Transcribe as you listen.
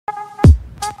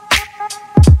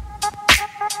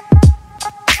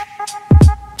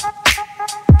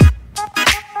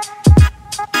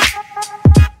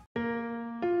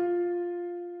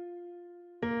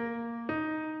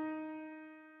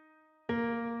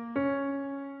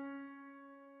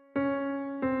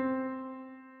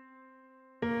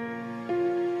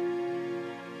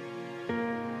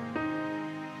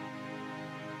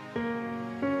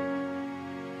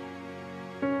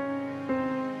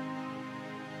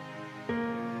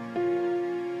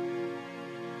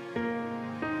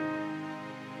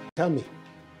Tell me,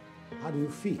 how do you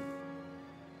feel?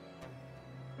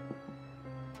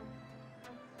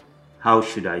 How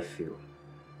should I feel?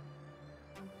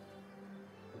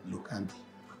 Look, Andy,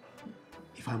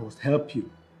 if I must help you,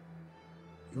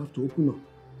 you have to open up.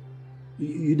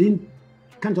 You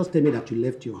can't just tell me that you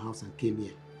left your house and came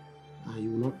here. And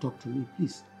you will not talk to me.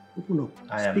 Please, open up.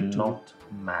 I am not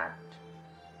mad.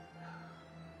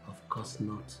 Of course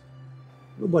not.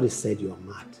 Nobody said you are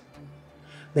mad.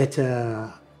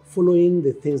 But following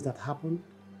the things that happened,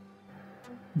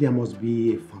 there must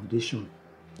be a foundation.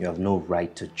 You have no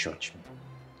right to judge me,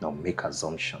 nor make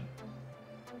assumption.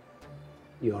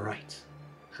 You're right.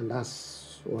 And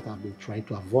that's what I've been trying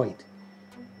to avoid.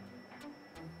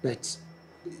 But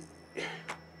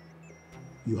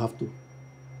you have to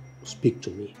speak to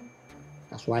me.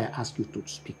 That's why I asked you to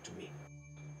speak to me.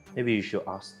 Maybe you should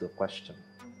ask the question.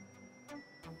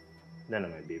 Then I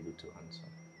might be able to answer.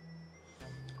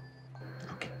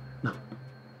 Okay, now,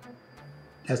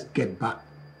 let's get back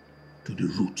to the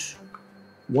roots.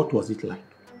 What was it like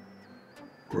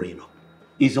growing up?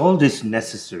 Is all this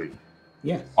necessary?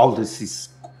 Yes. All this is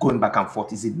going back and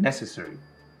forth. Is it necessary?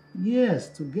 Yes,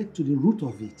 to get to the root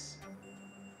of it.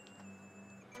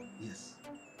 Yes.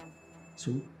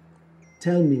 So,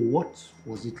 tell me, what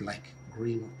was it like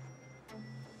growing up?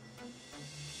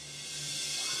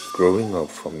 Growing up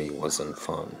for me wasn't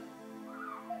fun.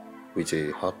 With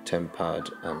a hot-tempered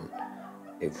and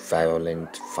a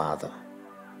violent father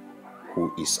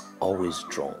who is always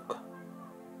drunk,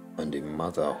 and a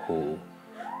mother who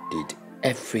did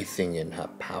everything in her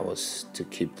powers to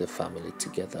keep the family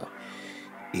together.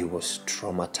 It was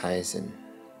traumatizing.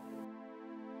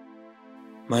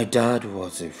 My dad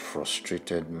was a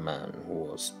frustrated man who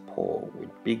was poor with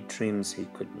big dreams he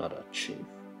could not achieve.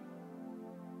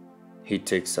 He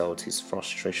takes out his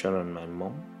frustration on my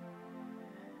mom,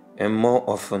 and more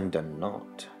often than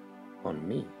not, on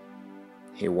me.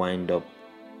 He wind up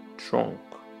drunk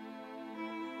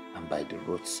and by the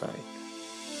roadside.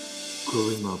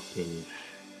 Growing up in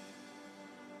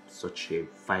such a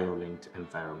violent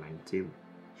environment, it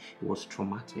was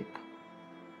traumatic.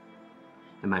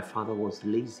 And my father was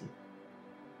lazy.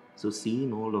 So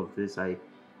seeing all of this, I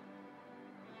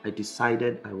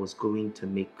decided I was going to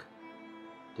make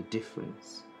the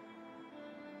difference.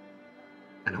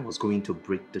 And I was going to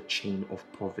break the chain of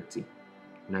poverty.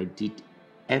 And I did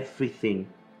everything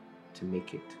to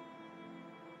make it.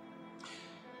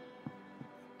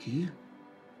 Okay.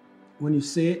 When you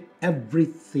say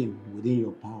everything within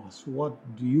your powers, what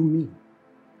do you mean?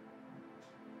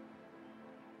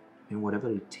 And whatever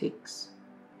it takes.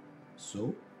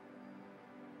 So?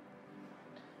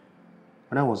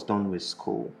 When I was done with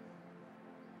school,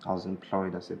 I was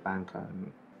employed as a banker,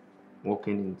 and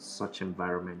working in such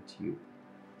environment, you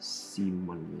see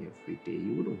money every day.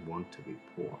 You wouldn't want to be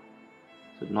poor.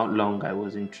 So not long, I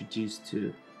was introduced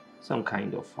to some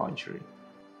kind of forgery.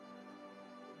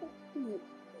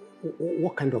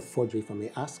 What kind of forgery, if I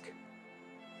may ask?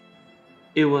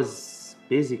 It was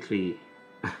basically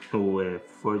we're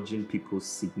forging people's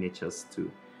signatures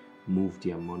to move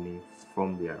their money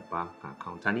from their bank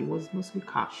account, and it was mostly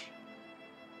cash.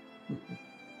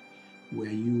 Were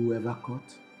you ever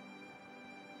caught?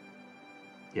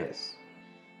 Yes.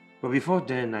 But before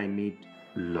then, I made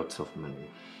lots of money.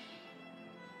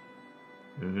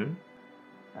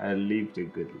 I lived a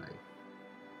good life.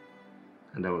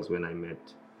 And that was when I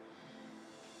met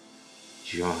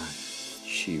John.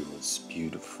 She was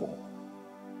beautiful.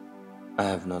 I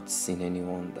have not seen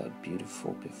anyone that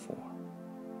beautiful before.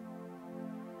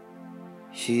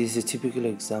 She is a typical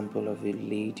example of a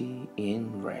lady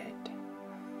in red.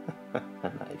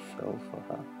 And I fell for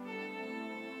her.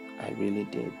 I really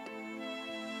did.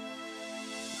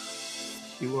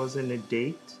 She was on a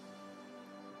date.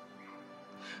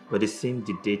 But it seemed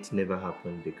the date never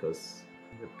happened because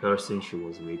the person she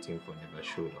was waiting for never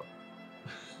showed up.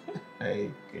 I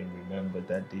can remember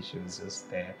that day she was just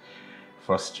there,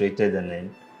 frustrated, and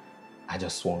then I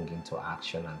just swung into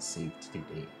action and saved the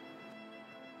day.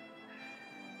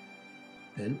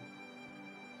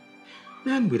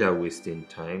 Then without wasting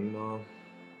time,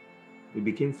 we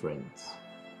became friends,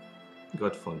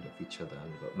 got fond of each other,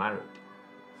 and got married.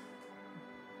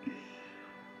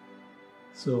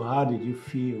 So how did you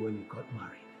feel when you got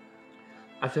married?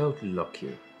 I felt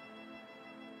lucky.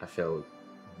 I felt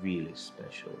really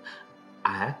special.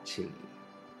 I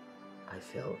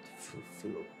felt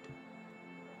fulfilled.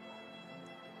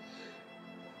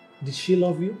 Did she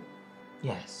love you?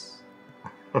 Yes.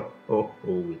 Oh,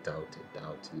 without a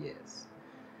doubt, yes.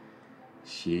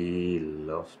 She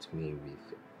loved me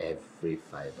with every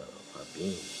fiber of her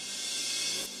being.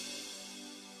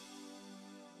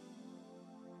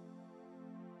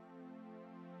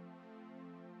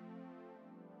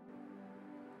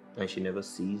 And she never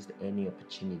seized any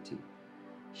opportunity.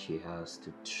 She has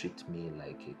to treat me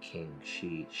like a king.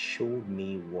 She showed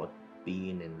me what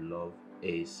being in love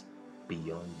is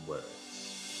beyond words.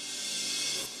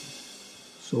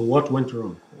 So what went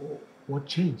wrong? What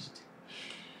changed?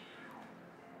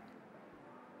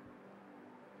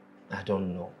 I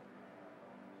don't know.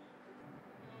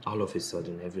 All of a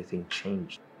sudden, everything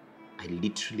changed. I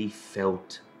literally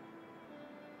felt,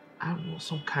 I don't know,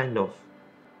 some kind of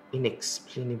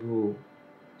inexplainable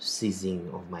season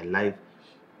of my life.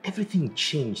 Everything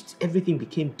changed. Everything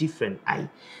became different. I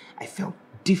felt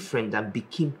different and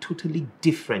became totally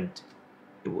different.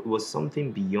 It was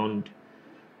something beyond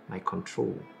my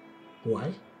control.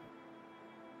 Why?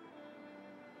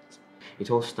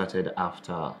 It all started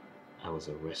after I was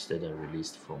arrested and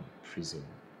released from prison.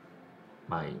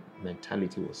 My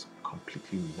mentality was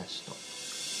completely messed up.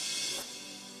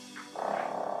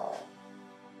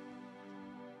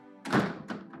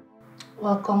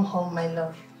 Welcome home, my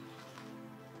love.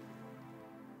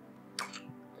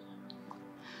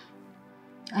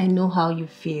 I know how you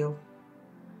feel,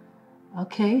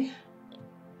 okay?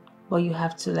 But you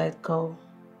have to let go.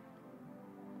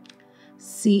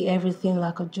 See everything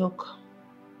like a joke.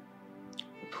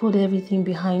 Put everything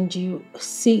behind you.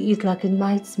 See it like a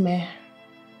nightmare.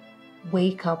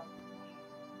 Wake up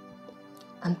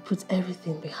and put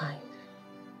everything behind.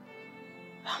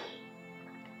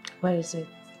 Where is it?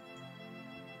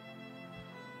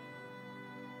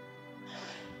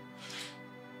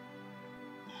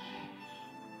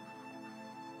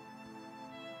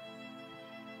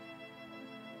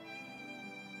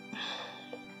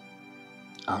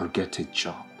 I'll get a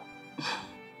job.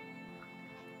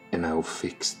 And I'll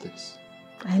fix this.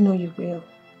 I know you will.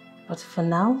 But for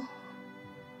now,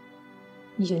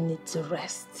 you need to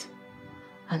rest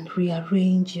and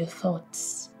rearrange your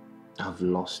thoughts. I've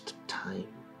lost time.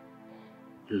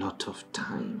 A lot of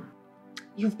time.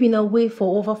 You've been away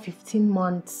for over 15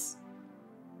 months.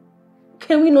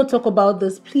 Can we not talk about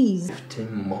this, please?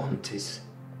 15 months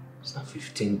it's not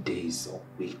 15 days or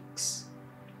weeks.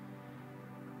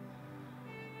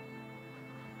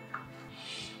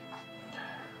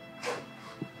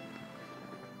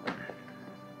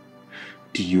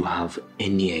 Do you have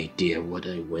any idea what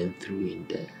I went through in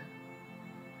there?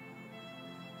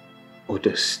 Or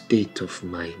the state of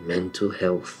my mental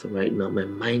health right now? My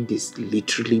mind is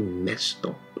literally messed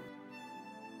up.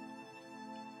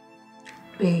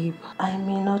 Babe, I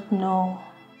may not know.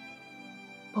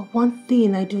 But one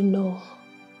thing I do know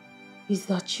is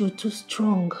that you're too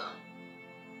strong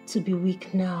to be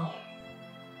weak now.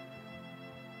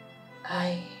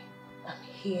 I am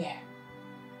here.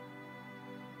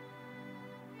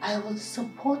 I will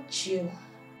support you.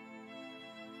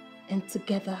 And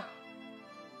together,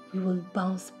 we will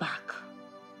bounce back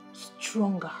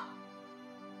stronger.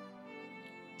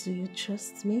 Do you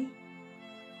trust me?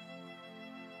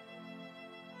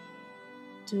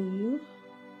 Do you?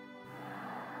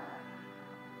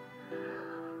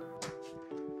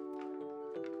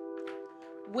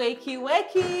 Wakey,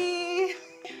 wakey!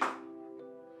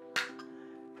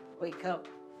 Wake up.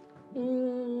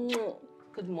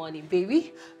 Good morning,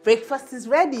 baby. Breakfast is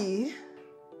ready.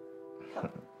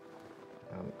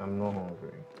 I'm not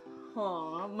hungry.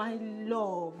 Oh, my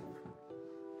love.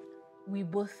 We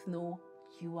both know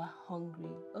you are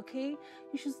hungry, okay?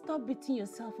 You should stop beating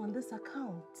yourself on this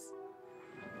account.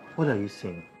 What are you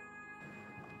saying?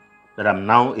 That I'm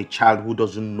now a child who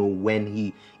doesn't know when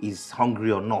he is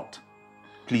hungry or not?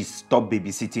 Please stop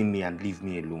babysitting me and leave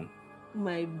me alone.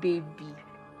 My baby.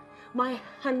 My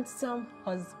handsome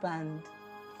husband.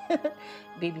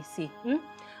 Baby, see,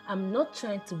 I'm not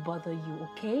trying to bother you,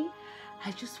 okay?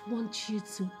 I just want you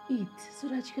to eat so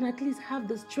that you can at least have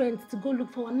the strength to go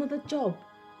look for another job.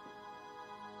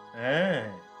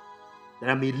 That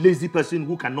I'm a lazy person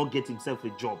who cannot get himself a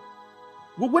job.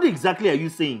 What exactly are you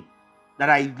saying? That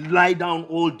I lie down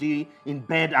all day in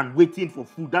bed and waiting for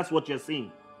food? That's what you're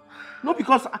saying? No,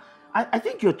 because I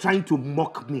think you're trying to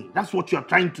mock me. That's what you're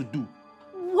trying to do.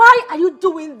 Why are you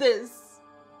doing this?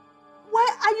 Why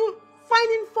are you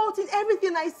finding fault in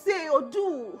everything I say or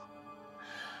do?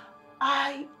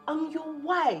 I am your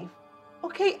wife,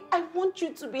 okay? I want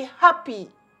you to be happy.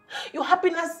 Your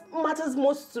happiness matters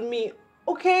most to me,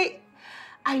 okay?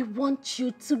 I want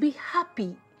you to be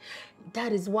happy.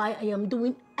 That is why I am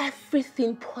doing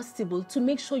everything possible to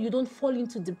make sure you don't fall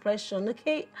into depression,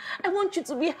 okay? I want you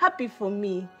to be happy for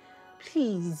me.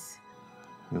 Please.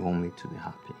 You want me to be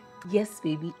happy? Yes,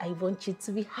 baby, I want you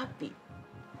to be happy.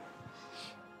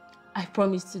 I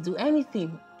promise to do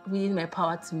anything within my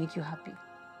power to make you happy.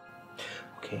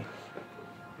 Okay.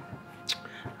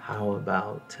 How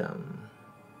about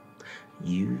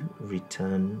you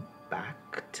return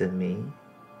back to me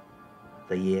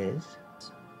the years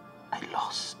I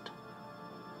lost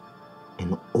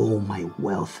and all my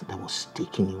wealth that was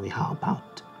taken away. How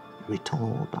about return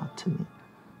all that to me?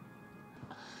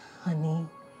 Honey,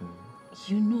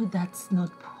 you know that's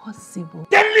not possible.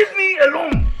 Then leave me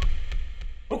alone!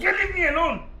 Okay, leave me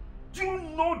alone! Do you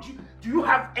know, do you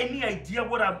have any idea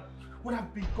what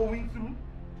I've been going through?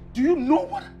 Do you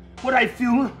know what I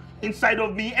feel inside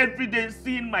of me every day,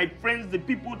 seeing my friends, the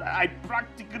people that I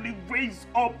practically raised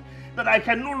up, that I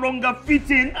can no longer fit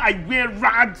in? I wear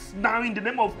rags now in the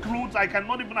name of clothes. I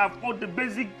cannot even afford the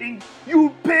basic things.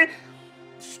 You pay.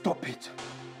 Stop it.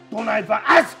 Don't ever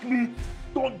ask me.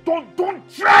 Don't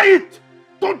try it.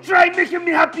 Don't try making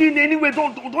me happy in any way.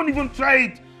 Don't even try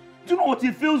it. Do you know what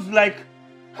it feels like?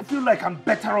 I feel like I'm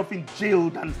better off in jail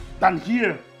than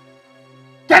here.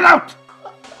 Get out!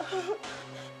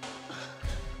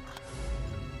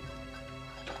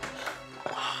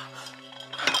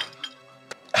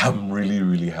 I'm really,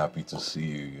 really happy to see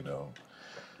you, you know.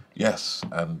 Yes,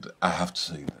 and I have to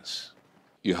say this.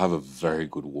 You have a very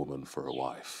good woman for a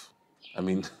wife. I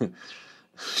mean,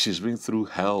 she's been through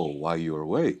hell while you were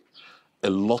away. A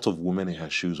lot of women in her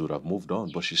shoes would have moved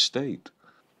on, but she stayed.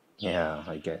 Yeah,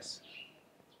 I guess.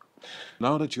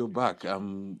 Now that you're back,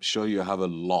 I'm sure you have a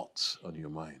lot on your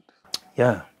mind.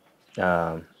 Yeah.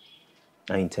 I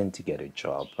intend to get a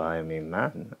job. I mean,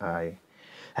 man, I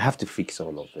have to fix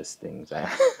all of these things.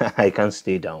 I can't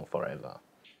stay down forever.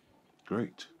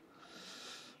 Great.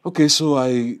 Okay, so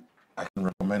I can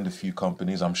recommend a few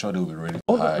companies. I'm sure they'll be ready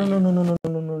to hire you. No.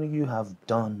 You have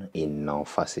done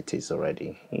enough as it is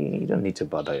already. You don't need to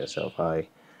bother yourself.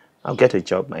 I'll get a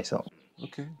job myself.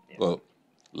 Okay. Well,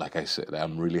 like I said,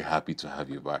 I'm really happy to have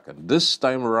you back. And this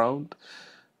time around,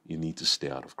 you need to stay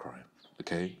out of crime.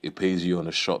 Okay? It pays you on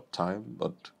a short time,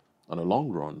 but on a long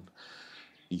run,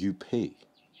 you pay.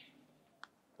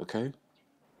 Okay?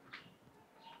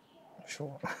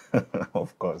 Sure.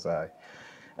 Of course, I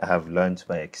have learned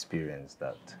by experience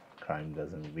that crime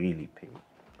doesn't really pay.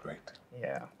 Great.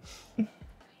 Yeah.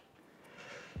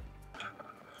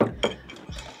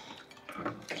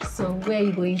 So where are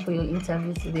you going for your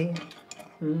interview today?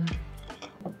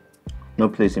 No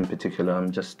place in particular.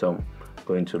 I'm just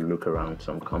going to look around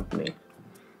some companies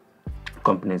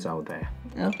out there.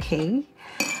 Okay.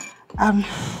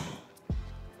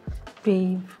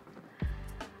 Babe,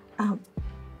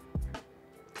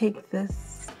 take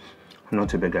this. Not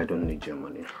to beg, I don't need your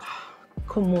money.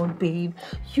 Come on, babe.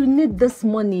 You need this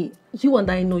money. You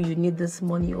and I know you need this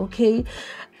money, okay?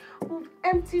 We've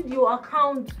emptied your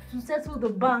account to settle the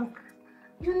bank.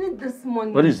 You need this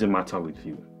money. What is the matter with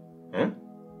you? Eh?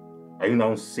 Are you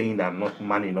now saying that I'm not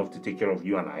man enough to take care of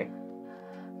you and I?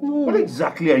 No. What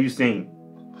exactly are you saying?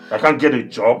 I can't get a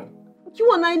job?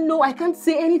 You and I know I can't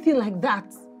say anything like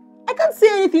that. I can't say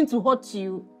anything to hurt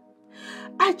you.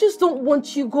 I just don't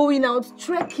want you going out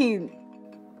trekking.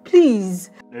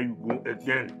 Please. There you go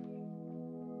again.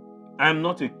 I'm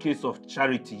not a case of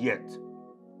charity yet.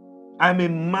 I'm a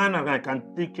man and I can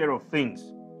take care of things.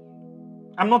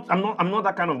 I'm not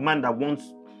that kind of man that wants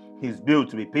his bill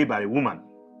to be paid by a woman.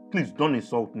 Please don't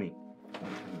insult me.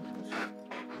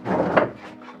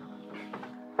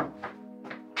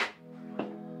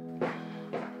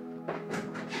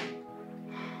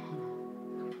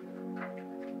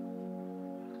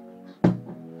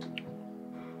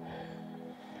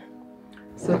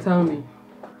 So tell me,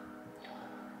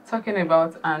 talking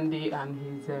about Andy and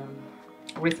his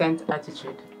recent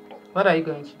attitude, what are you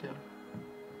going to do?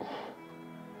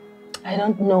 I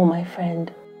don't know, my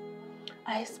friend.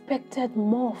 I expected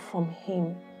more from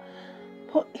him.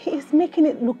 But he's making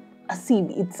it look as if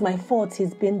it's my fault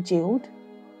he's been jailed.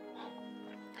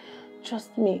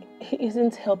 Trust me, he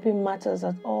isn't helping matters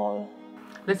at all.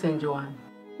 Listen, Joanne.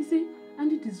 You see,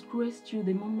 Andy disgraced you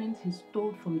the moment he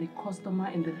stole from the customer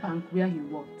in the bank where he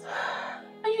worked.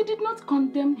 And you did not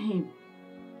condemn him.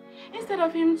 Instead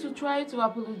of him to try to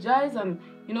apologize and,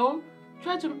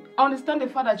 try to understand the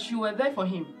fact that you were there for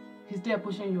him, he's there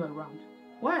pushing you around.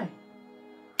 Why?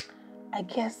 I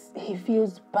guess he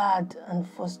feels bad and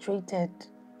frustrated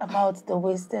about the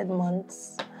wasted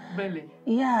months. Really?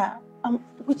 Yeah,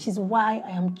 which is why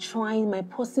I am trying my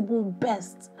possible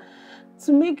best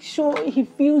to make sure he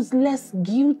feels less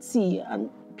guilty and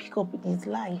pick up with his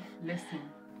life. Listen,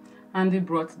 Andy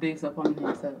brought this upon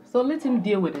himself, so let him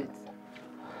deal with it.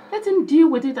 Let him deal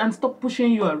with it and stop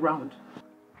pushing you around.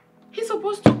 He's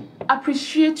supposed to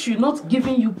appreciate you, not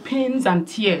giving you pains and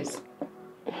tears.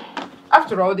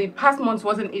 After all, the past months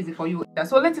wasn't easy for you either,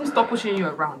 so let him stop pushing you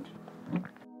around.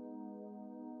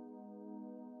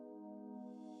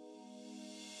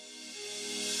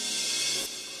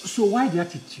 So why the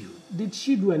attitude? Did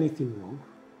she do anything wrong?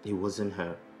 It wasn't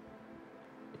her.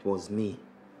 It was me.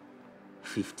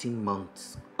 15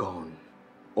 months gone.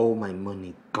 All my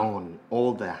money gone.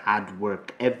 All the hard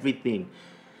work, everything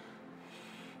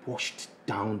washed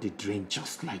down the drain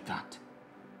just like that.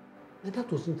 And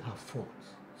that wasn't her fault.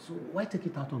 So why take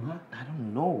it out on her? I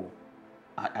don't know.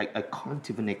 I can't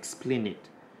even explain it.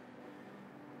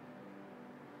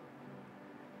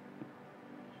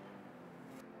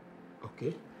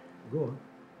 Okay, go on.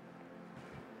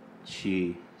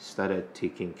 She started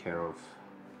taking care of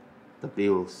the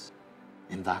bills,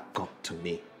 and that got to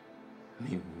me.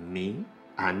 Me,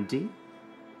 Andy,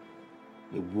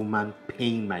 a woman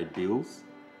paying my bills.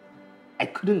 I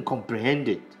couldn't comprehend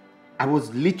it. I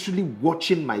was literally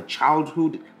watching my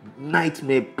childhood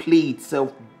nightmare play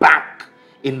itself back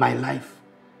in my life.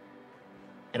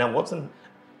 And I wasn't.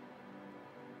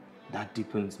 That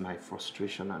deepens my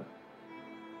frustration, and I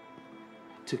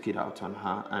took it out on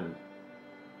her and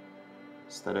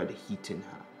started hitting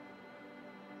her.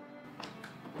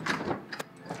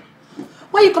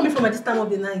 Where are you coming from at this time of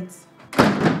the night?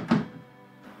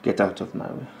 Get out of my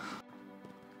way.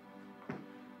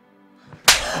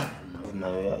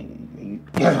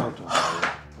 Get out of my way.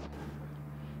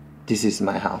 This is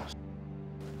my house,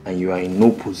 and you are in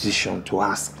no position to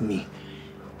ask me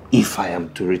if I am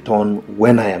to return,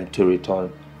 when I am to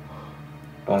return.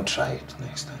 Don't try it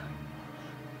next time.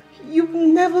 You've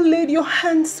never laid your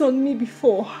hands on me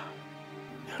before.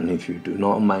 And if you do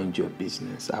not mind your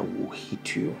business, I will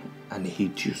hit you and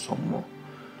hit you some more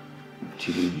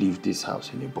till you leave this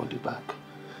house in a body bag.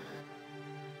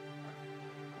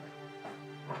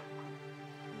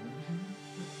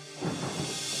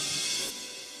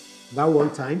 That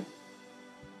one time?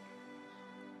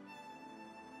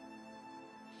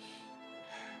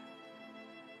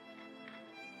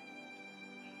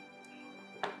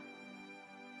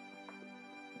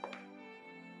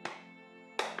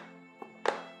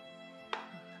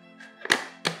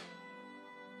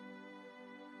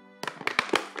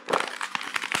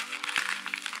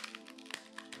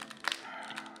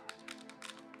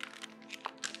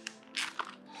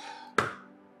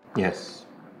 Yes.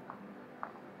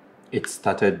 It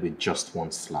started with just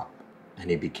one slap, and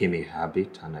it became a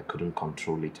habit, and I couldn't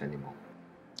control it anymore.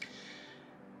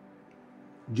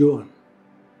 Joan,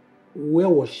 where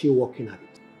was she working at?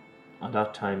 At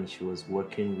that time, she was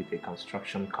working with a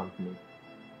construction company.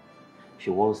 She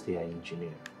was their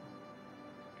engineer.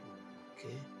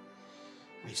 Okay,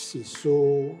 I see.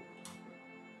 So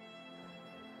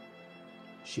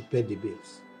she paid the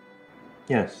bills?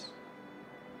 Yes.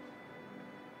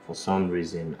 For some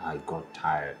reason, I got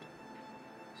tired.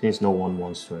 Since no one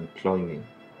wants to employ me,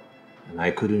 and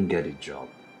I couldn't get a job,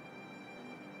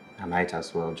 I might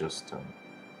as well just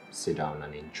sit down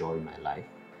and enjoy my life.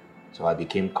 So I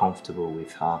became comfortable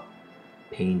with her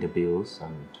paying the bills,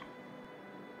 and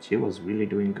she was really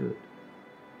doing good.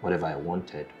 Whatever I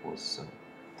wanted was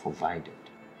provided.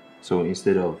 So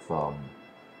instead of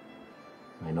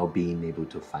my not being able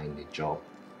to find a job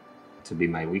to be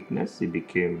my weakness, it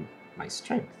became my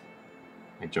strength.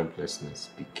 My joblessness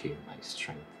became my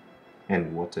strength.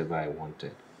 And whatever I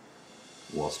wanted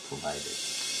was provided.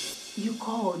 You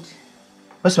called.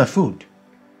 Where's my food?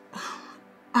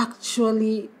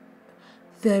 Actually,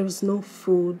 there is no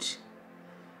food.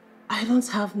 I don't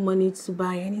have money to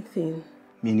buy anything.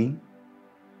 Meaning?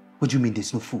 What do you mean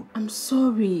there's no food? I'm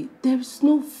sorry. There is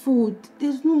no food.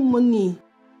 There's no money.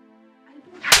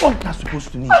 What is that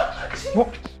supposed to mean?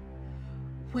 What?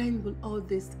 When will all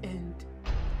this end?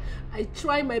 I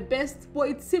try my best, but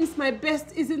it seems my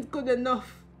best isn't good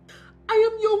enough. I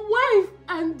am your wife,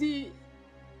 Andy.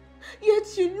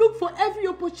 Yet you look for every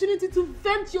opportunity to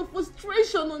vent your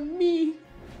frustration on me.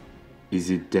 Is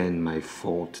it then my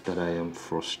fault that I am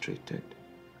frustrated?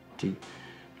 Do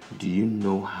you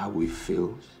know how it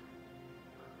feels?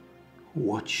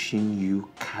 Watching you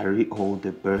carry all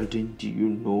the burden, do you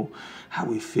know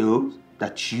how it feels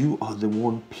that you are the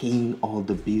one paying all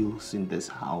the bills in this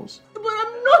house? But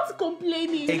I'm not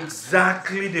complaining.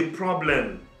 Exactly the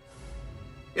problem.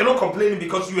 You're not complaining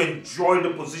because you enjoy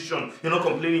the position. You're not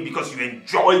complaining because you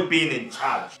enjoy being in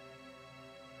charge.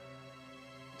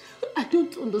 I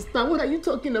don't understand. What are you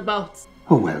talking about?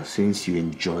 Oh well, since you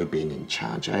enjoy being in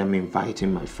charge, I am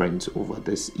inviting my friends over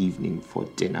this evening for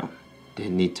dinner. They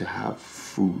need to have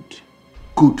food,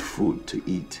 good food to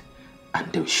eat,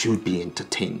 and they should be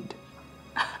entertained.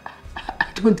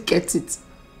 I don't get it.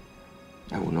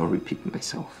 I will not repeat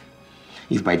myself.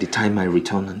 If by the time I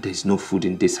return and there's no food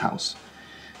in this house,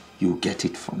 you'll get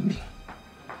it from me.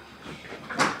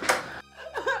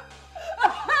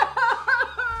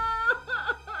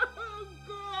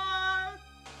 God!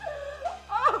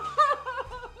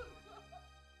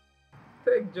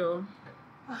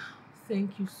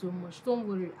 Thank you so much. Don't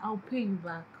worry, I'll pay you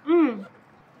back.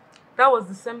 That was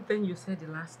the same thing you said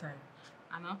the last time.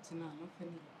 And up to now,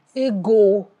 nothing else.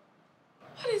 Ego.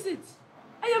 What is it?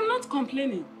 I am not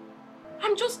complaining.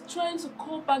 I'm just trying to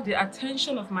call back the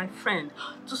attention of my friend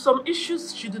to some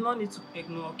issues she do not need to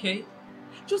ignore, okay?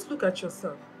 Just look at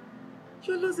yourself.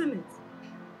 You're losing it.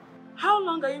 How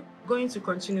long are you going to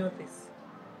continue this?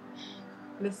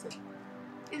 Listen,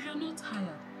 if you're not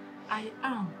tired, I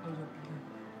am on your behalf.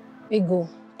 Ego,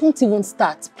 don't even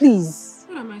start, please.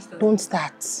 What am I starting? Don't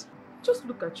start. Just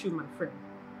look at you, my friend.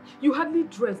 You hardly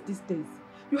dress these days.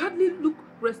 You hardly look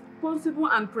responsible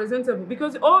and presentable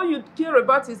because all you care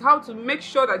about is how to make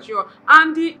sure that your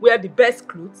Andy wear the best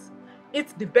clothes,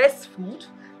 eat the best food,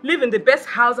 live in the best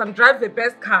house and drive the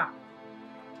best car.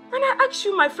 And I ask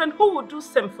you, my friend, who would do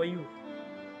same for you?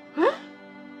 Huh?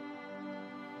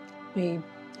 Babe,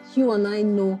 you and I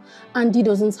know Andy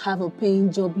doesn't have a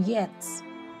paying job yet.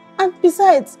 And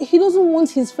besides, he doesn't want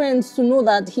his friends to know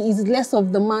that he is less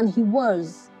of the man he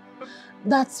was.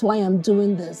 That's why I'm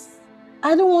doing this.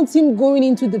 I don't want him going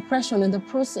into depression in the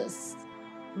process.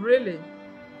 Really?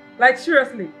 Like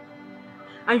seriously?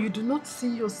 And you do not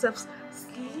see yourself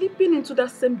slipping into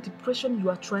that same depression you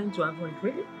are trying to avoid,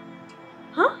 really?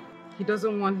 Huh? He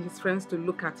doesn't want his friends to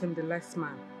look at him the less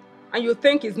man. And you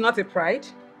think it's not a pride?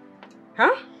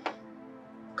 Huh?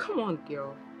 Come on,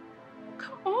 girl.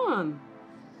 Come on.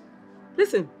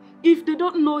 Listen, if they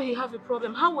don't know he have a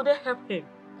problem, how would they help him?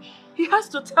 He has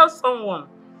to tell someone.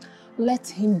 Let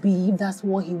him be if that's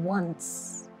what he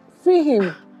wants. Free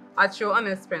him. At your own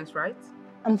expense, right?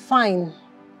 I'm fine.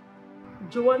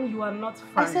 Joanne, you are not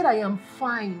fine. I said I am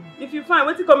fine. If you're fine,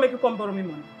 wait till come make you come borrow me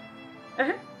money.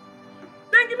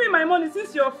 Then give me my money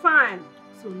since you're fine.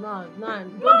 So now,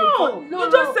 no,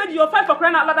 you just said you're fine for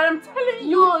crying out loud. I am telling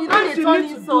you. No, you don't turn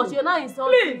insult. You're not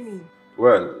insulting me.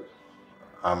 Well,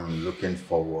 I'm looking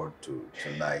forward to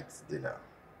tonight's dinner.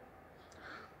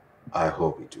 I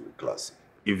hope it will be classy.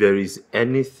 If there is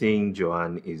anything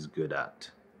Joanne is good at,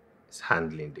 it's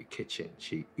handling the kitchen.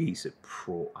 She is a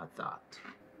pro at that.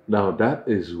 Now that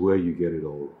is where you get it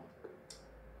all wrong.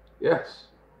 Yes,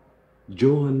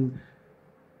 Joanne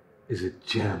is a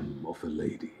gem of a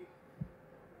lady.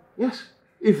 Yes,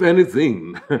 if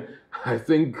anything, I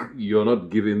think you're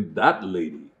not giving that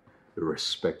lady the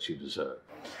respect she deserves.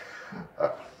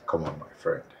 Come on, my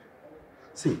friend.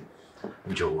 See,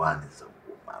 Joanne is a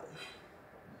woman.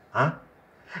 Huh?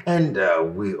 And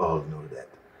we all know that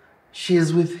she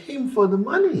is with him for the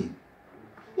money.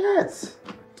 Yes.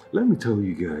 Let me tell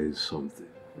you guys something.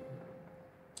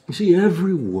 You see,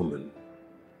 every woman,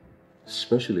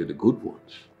 especially the good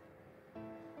ones,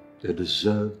 they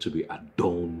deserve to be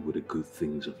adorned with the good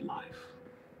things of life.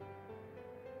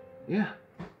 Yeah.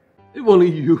 If only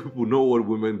you people know what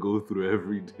women go through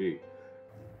every day.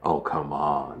 Oh, come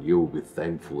on. You'll be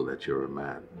thankful that you're a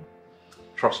man.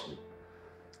 Trust me.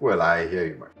 Well, I hear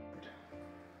you, my friend.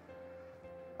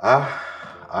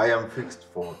 I am fixed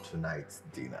for tonight's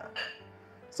dinner.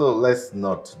 So let's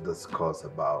not discuss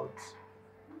about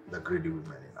the greedy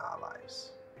women in our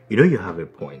lives. You know, you have a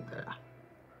point there.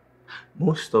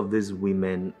 Most of these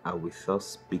women are with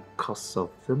us because of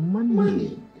the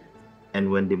money.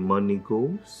 And when the money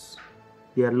goes,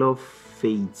 their love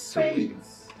fades away.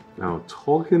 Now,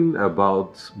 talking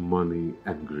about money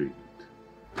and greed,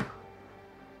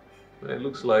 it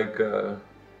looks like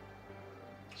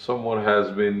someone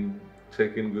has been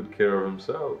taking good care of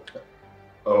himself.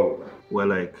 Oh.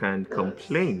 Well, I can't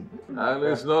complain. And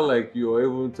it's not like you're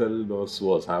even telling us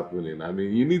what's happening. I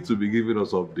mean, you need to be giving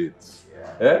us updates.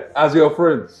 Yeah. As your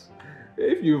friends.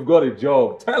 If you've got a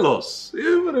job, tell us.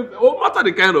 Even if, no matter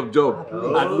the kind of job,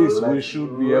 at least we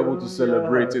should be able to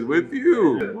celebrate it with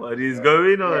you. What is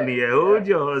going on here? Hold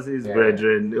your horses,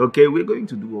 brethren. Okay, we're going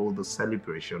to do all the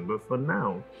celebration, but for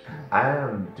now, I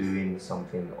am doing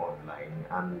something online.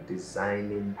 I'm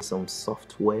designing some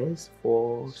softwares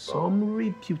for some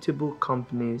reputable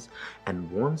companies. And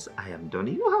once I am done,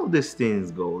 you know how these things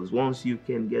goes. Once you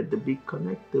can get the big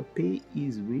connect, the pay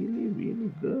is really,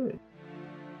 really good.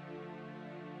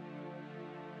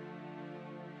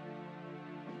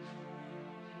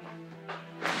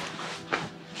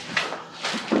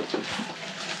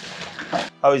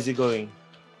 How is it going?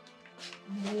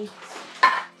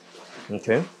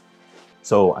 Okay.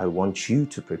 So I want you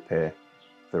to prepare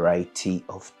a variety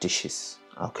of dishes,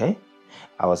 okay?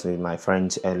 I was with my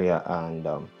friends earlier and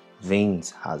Vince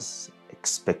has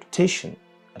expectation.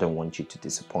 I don't want you to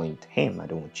disappoint him. I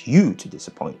don't want you to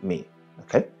disappoint me,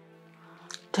 okay?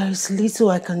 There is little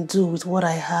I can do with what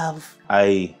I have.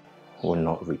 I will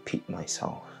not repeat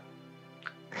myself.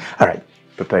 All right,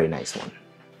 prepare a nice one.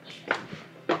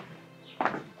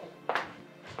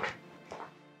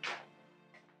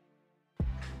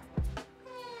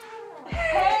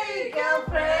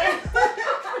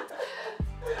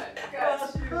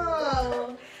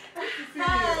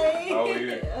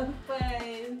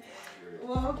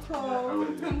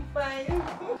 I'm fine.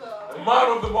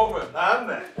 Man of the moment.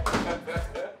 Amen.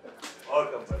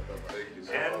 Welcome, welcome. Thank you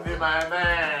so Envy much. my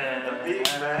man. Big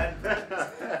man.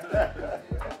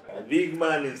 A big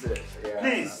man is it. Yeah.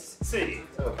 Please, sit.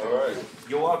 All right.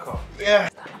 You're welcome. Yeah.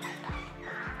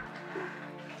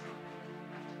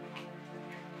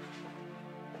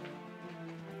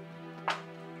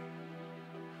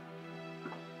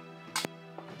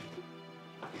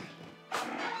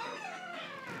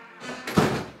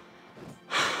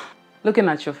 Looking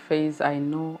at your face, I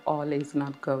know all is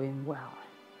not going well.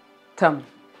 Tell me,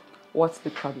 what's the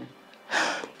problem?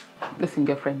 Listen,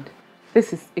 girlfriend,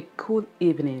 this is a cool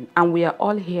evening and we are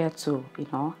all here to,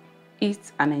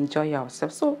 eat and enjoy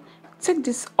ourselves. So take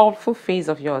this awful face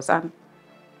of yours and...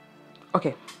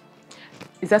 Okay,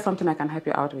 is there something I can help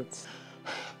you out with?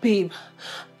 Babe,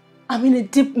 I'm in a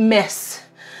deep mess.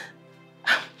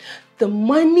 The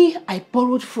money I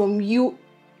borrowed from you,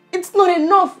 it's not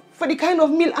enough for the kind of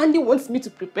meal Andy wants me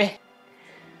to prepare.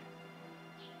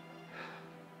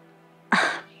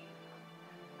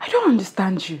 I don't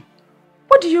understand you.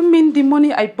 What do you mean the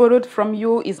money I borrowed from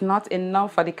you is not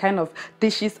enough for the kind of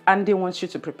dishes Andy wants you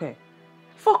to prepare?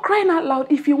 For crying out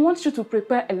loud, if he wants you to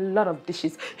prepare a lot of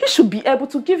dishes, he should be able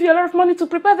to give you a lot of money to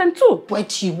prepare them too. Where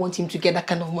do you want him to get that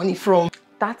kind of money from?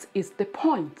 That is the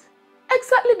point.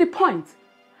 Exactly the point.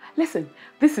 Listen,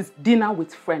 this is dinner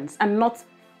with friends and not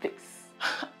fix.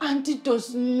 Andy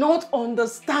does not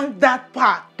understand that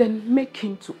part. Then make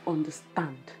him to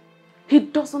understand. He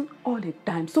doesn't own a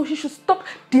dime, so he should stop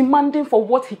demanding for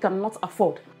what he cannot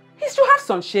afford. He should have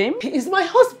some shame. He is my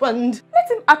husband.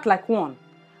 Let him act like one.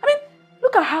 I mean,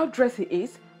 look at how dressed he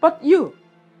is. But you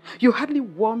hardly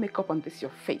wore makeup on this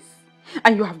your face.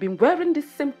 And you have been wearing the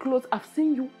same clothes I've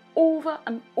seen you over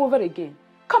and over again.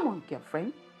 Come on,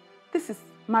 girlfriend. This is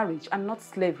marriage and not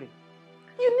slavery.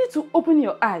 You need to open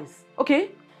your eyes,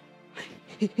 okay?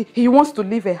 He wants to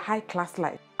live a high-class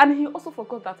life. And he also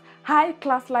forgot that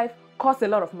high-class life costs a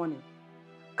lot of money.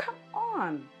 Come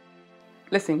on.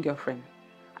 Listen, girlfriend.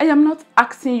 I am not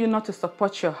asking you not to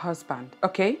support your husband,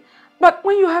 okay? But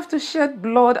when you have to shed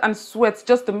blood and sweat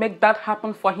just to make that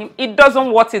happen for him, it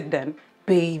doesn't worth it then.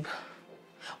 Babe,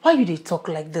 why you they talk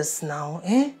like this now,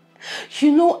 eh?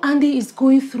 You know Andy is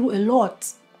going through a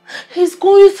lot. He's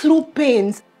going through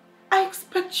pains. I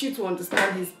expect you to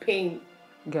understand his pain.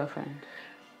 Girlfriend,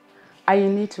 I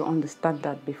need to understand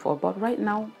that before, but right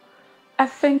now, I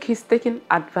think he's taking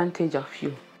advantage of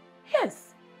you.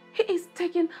 Yes, he is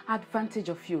taking advantage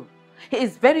of you. He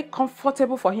is very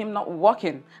comfortable for him not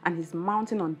working and he's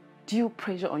mounting undue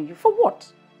pressure on you. For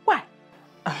what? Why?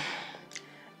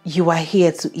 You are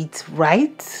here to eat,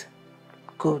 right?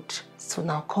 Good. So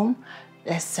now come,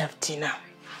 let's serve dinner.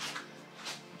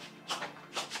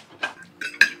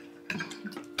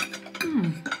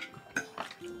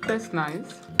 That's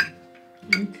nice.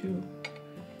 Thank you.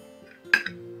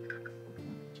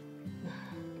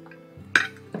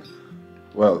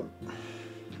 Well,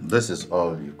 this is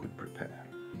all you could prepare.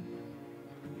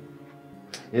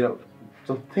 You know,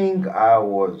 to think I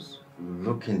was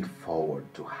looking forward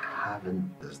to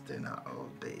having this dinner all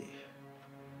day.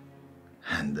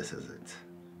 And this is it.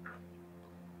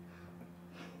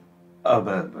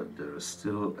 But there is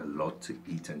still a lot to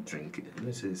eat and drink.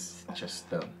 This is just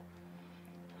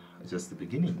the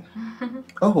beginning.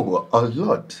 Oh, a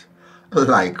lot.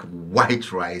 Like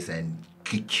white rice and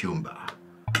cucumber.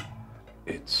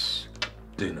 It's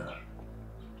dinner,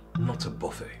 not a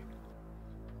buffet.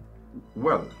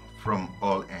 Well, from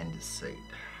all ends said,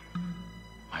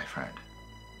 my friend,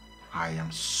 I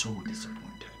am so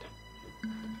disappointed.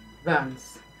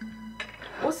 Vance,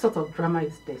 what sort of drama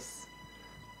is this?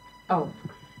 Oh,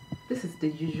 this is the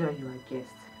usual you are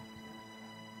guest.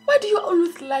 Why do you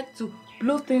always like to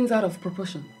blow things out of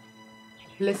proportion?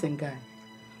 Listen, guy,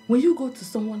 when you go to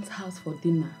someone's house for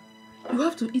dinner, you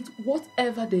have to eat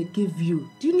whatever they give you.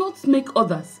 Do not make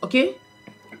others, okay?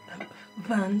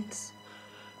 Vance,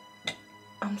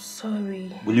 I'm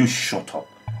sorry. Will you shut up?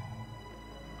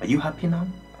 Are you happy now?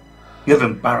 You have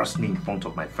embarrassed me in front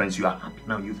of my friends. You are happy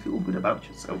now. You feel good about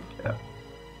yourself. Yeah.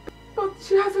 But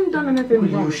she hasn't done anything Will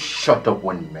wrong. you shut up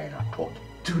when men are talking?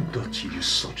 Do not use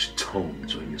such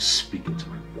tones when you're speaking to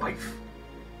my wife.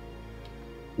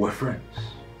 We're friends,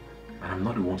 and I'm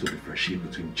not the one to differentiate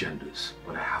between genders,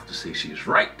 but I have to say she is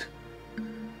right.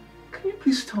 Can you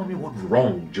please tell me what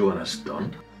wrong Joanna's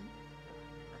done?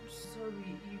 I'm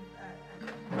sorry.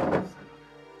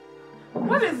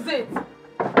 What is it?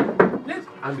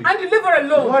 Andy. Andy, leave her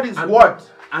alone. What is what?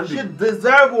 Andy. She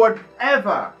deserves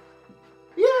whatever.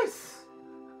 Yes!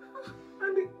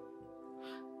 Andy.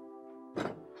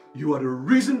 You are the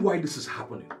reason why this is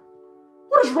happening.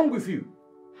 What is wrong with you?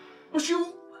 Must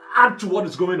you add to what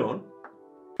is going on?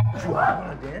 You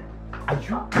are there? Are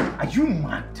you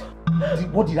mad?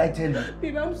 What did I tell you?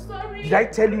 Babe, I'm sorry. Did I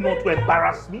tell you not to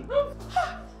embarrass me? No, did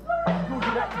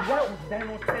I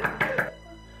not tell you?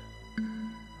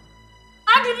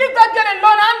 Andy, leave that girl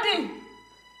alone, Andy!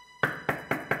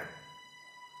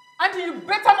 Andy, you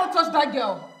better not touch that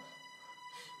girl.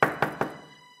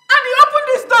 Andy, open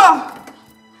this door!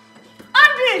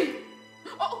 Andy!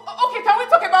 Okay, can we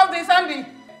talk about this, Andy?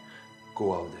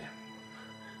 Go out there.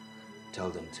 Tell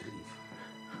them to leave.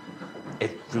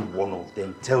 Every one of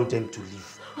them, tell them to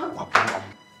leave. Are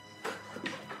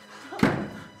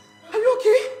you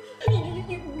okay?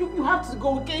 You have to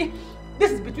go, okay?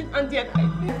 This is between Andy and I.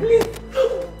 Please.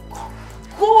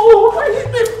 Go!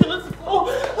 Please, let's go.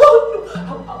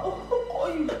 I'll call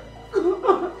you.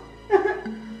 Go.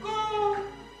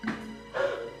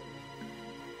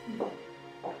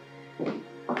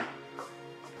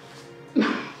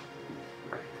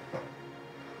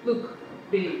 Look,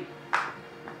 babe.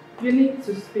 You need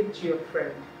to speak to your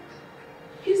friend.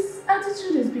 His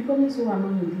attitude is becoming so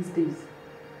annoying these days.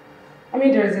 I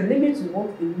mean, there is a limit to what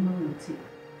a woman will take.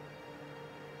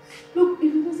 Look,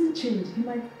 if he doesn't change, he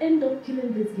might end up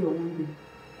killing this girl one day.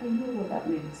 I know what that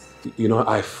means. You know,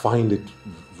 I find it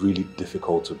really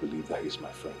difficult to believe that he's my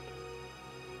friend.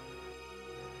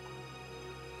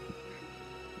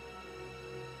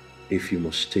 If you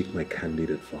must take my candid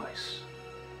advice,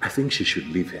 I think she should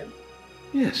leave him.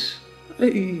 Yes.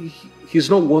 He's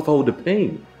not worth all the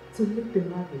pain. To leave the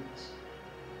marriage.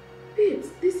 Babes,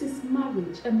 this is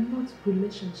marriage and not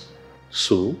relationship.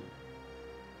 So,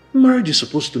 marriage is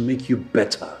supposed to make you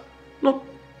better, not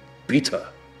bitter.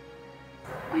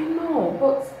 I know,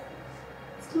 but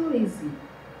it's not easy.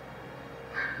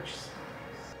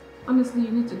 Honestly,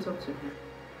 you need to talk to him.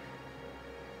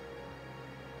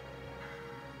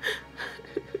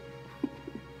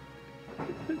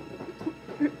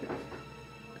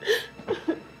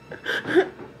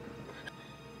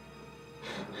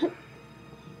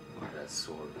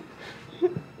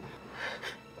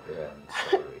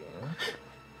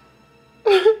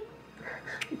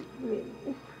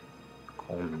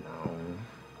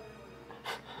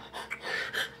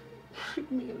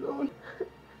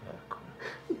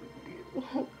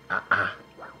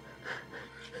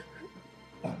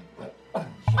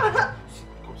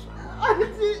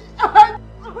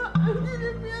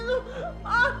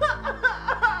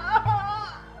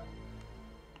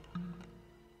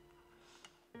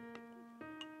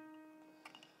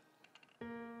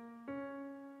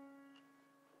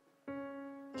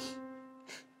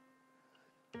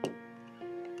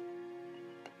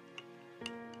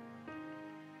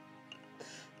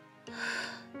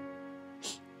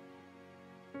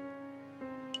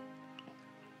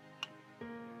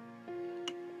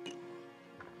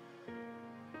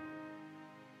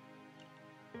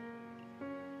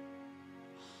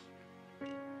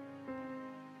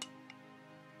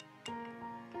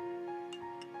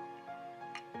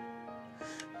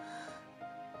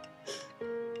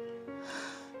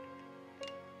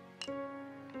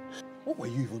 What were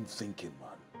you even thinking,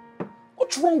 man?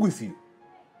 What's wrong with you?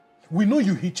 We know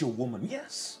you hit your woman,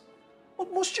 yes.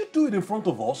 But must you do it in front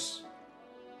of us?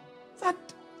 That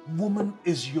woman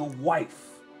is your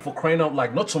wife. For crying out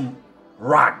loud, not some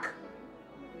rag.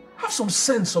 Have some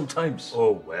sense sometimes.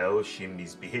 Oh, well, she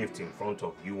misbehaved in front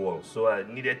of you all, so I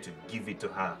needed to give it to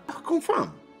her.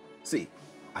 Confirm. See,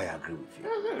 I agree with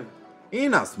you.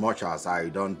 In as much as I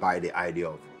don't buy the idea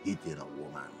of hitting a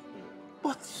woman,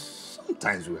 but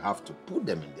sometimes we have to put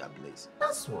them in their place.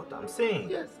 That's what I'm saying.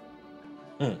 Yes.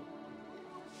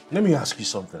 Let me ask you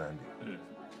something, Andy.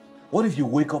 What if you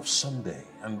wake up someday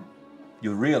and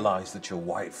you realize that your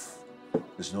wife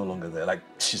is no longer there? Like,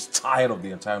 she's tired of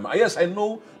the entire marriage. Yes, I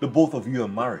know the both of you are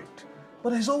married, but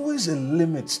there's always a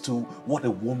limit to what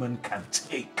a woman can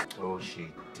take. Oh,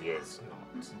 she dares not.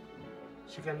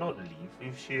 She cannot leave.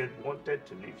 If she had wanted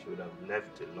to leave, she would have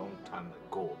left a long time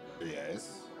ago.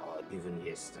 Yes. Or even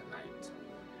yesterday night.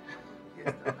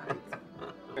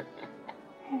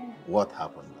 What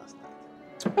happened last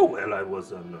night? Oh, well, I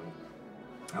was in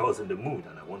the mood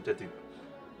and I wanted it.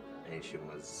 And she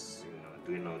was,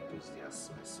 doing all those mess.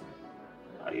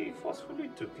 I forcefully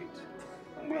took it.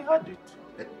 And we had it.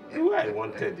 The way I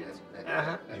wanted it.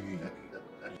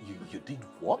 You did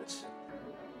what?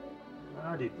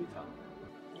 I had it with her.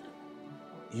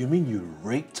 You mean you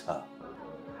raped her?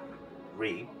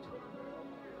 Raped?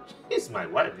 She's my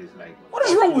wife. It's like... What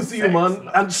is wrong with you, man?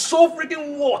 Now. And so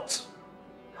freaking what?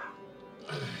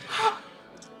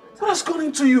 What has gone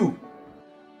into you?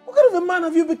 What kind of a man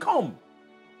have you become?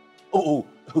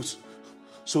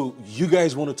 So you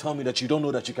guys want to tell me that you don't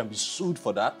know that you can be sued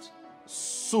for that?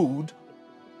 Sued?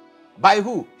 By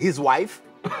who? His wife?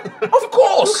 Of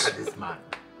course! Look at this man.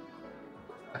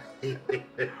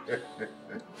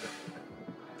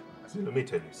 See, let me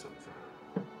tell you something.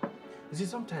 You see,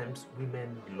 sometimes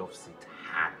women love it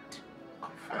hard.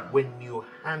 When you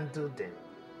handle them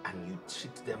and you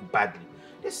treat them badly,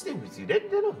 they stay with you. They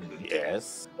don't leave.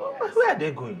 Yes. Oh, but where are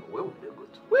they going? Where will they go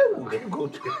to? Where will they go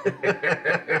to?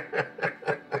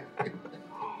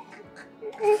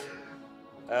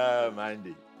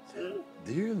 Mandy,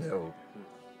 do you know,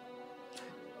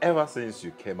 ever since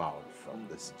you came out from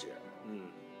this jail,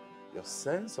 your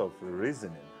sense of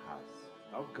reasoning has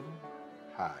gone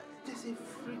high. There's a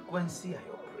frequency I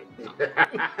operate.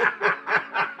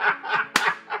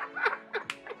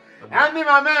 Andy,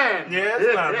 my man!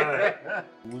 Yes, my man.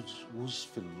 Whose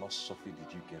philosophy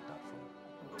did you get that from?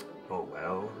 Oh,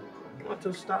 well, what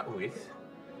to start with?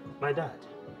 My dad.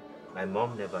 My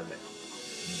mom never left.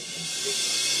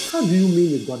 How do you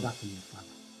mean you got that from your father?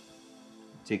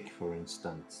 Take, for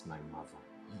instance, my mother.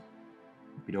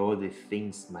 With all the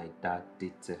things my dad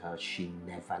did to her, she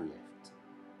never left.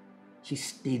 She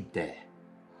stayed there.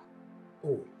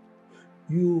 Oh,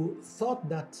 you thought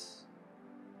that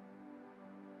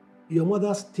your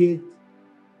mother stayed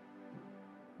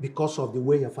because of the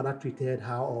way your father treated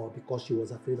her or because she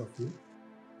was afraid of you?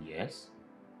 Yes.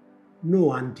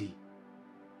 No, Andy.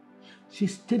 She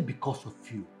stayed because of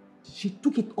you. She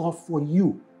took it all for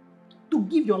you to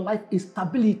give your life a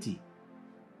stability.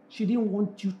 She didn't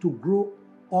want you to grow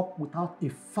up without a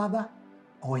father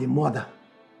or a mother.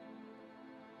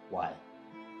 Why?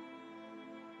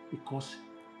 Because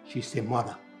she's a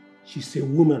mother. She's a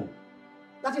woman.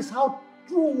 That is how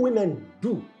true women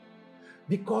do.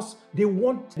 Because they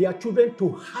want their children to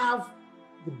have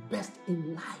the best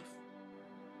in life.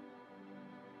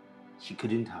 She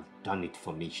couldn't have done it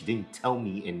for me. She didn't tell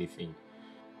me anything.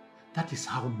 That is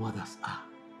how mothers are.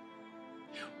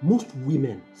 Most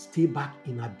women stay back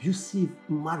in abusive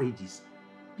marriages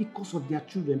because of their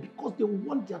children, because they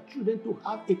want their children to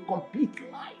have a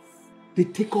complete life. They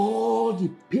take all the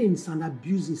pains and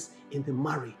abuses in the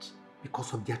marriage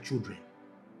because of their children.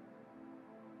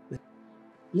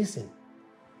 Listen,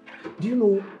 do you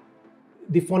know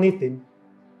the funny thing?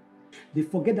 They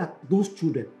forget that those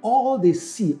children, all they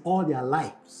see all their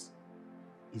lives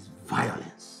is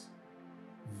violence.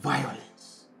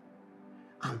 Violence.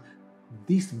 And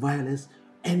this violence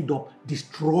end up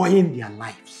destroying their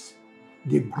lives.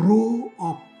 They grow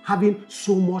up having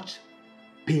so much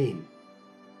pain,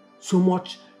 so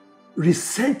much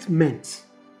resentment.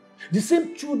 The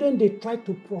same children they try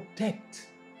to protect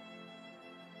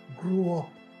grow up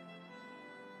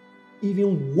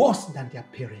even worse than their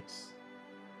parents.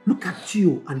 Look at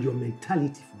you and your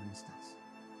mentality, for instance,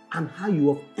 and how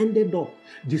you have ended up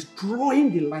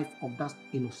destroying the life of that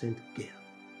innocent girl.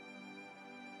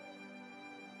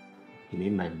 You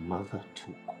mean my mother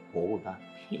took all that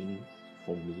pain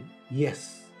for me?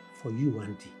 Yes, for you,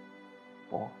 Auntie.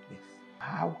 Oh, yes.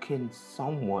 How can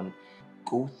someone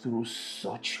go through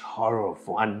such horror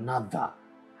for another?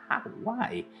 How?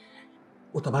 Why?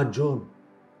 What about John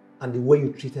and the way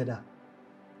you treated her?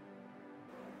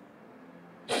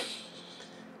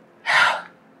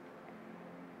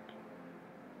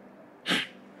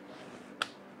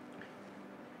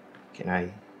 Can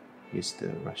I use the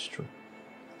restroom?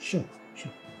 Sure,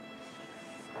 sure.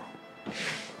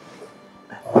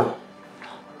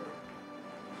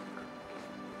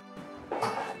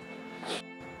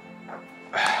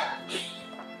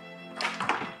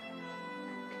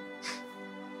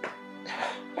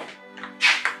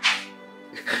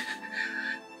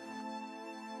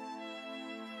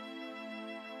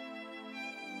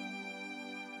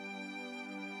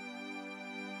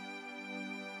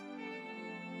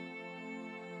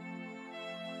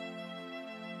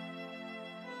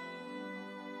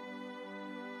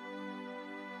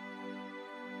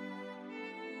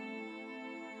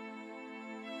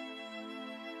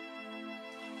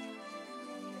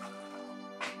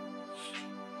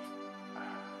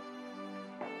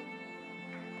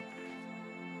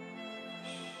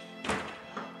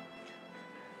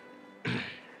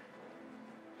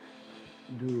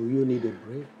 Do you need a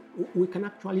break? We can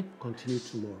actually continue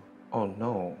tomorrow. Oh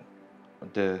no,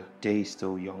 the day is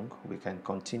still young. We can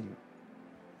continue.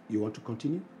 You want to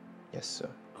continue? Yes, sir.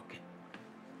 Okay.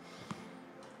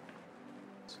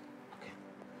 Okay.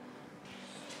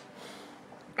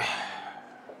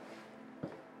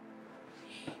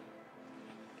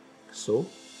 So?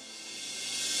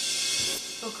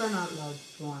 For crying out loud,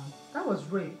 Joan. That was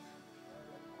rape.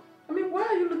 I mean, why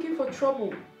are you looking for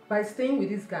trouble by staying with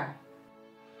this guy?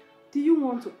 Do you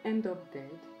want to end up dead?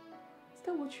 Is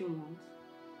that what you want?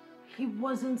 He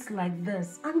wasn't like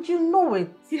this, and you know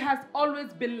it. He has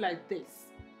always been like this.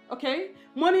 Okay?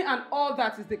 Money and all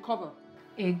that is the cover.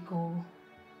 Ego.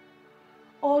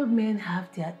 All men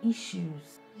have their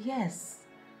issues. Yes.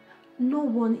 No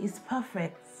one is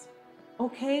perfect.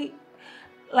 Okay?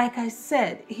 Like I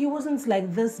said, he wasn't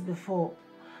like this before.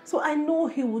 So I know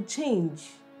he will change.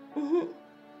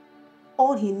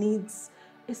 All he needs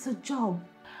is a job.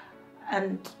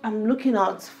 And I'm looking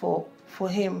out for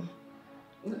him.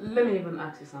 Let me even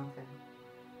ask you something.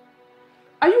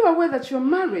 Are you aware that your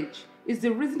marriage is the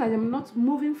reason I am not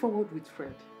moving forward with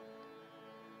Fred?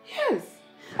 Yes.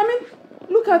 I mean,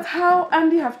 look at how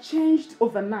Andy have changed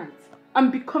overnight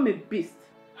and become a beast.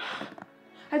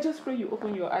 I just pray you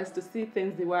open your eyes to see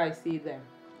things the way I see them.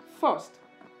 First,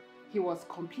 he was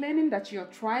complaining that you're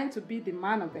trying to be the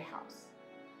man of the house.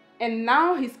 And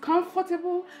now he's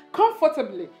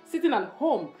comfortably sitting at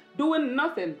home, doing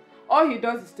nothing. All he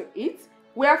does is to eat,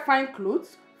 wear fine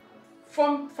clothes,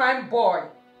 fine boy.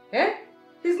 Eh?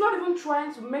 He's not even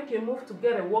trying to make a move to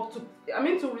get a work, to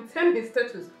retain his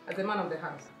status as a man of the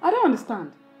house. I don't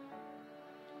understand.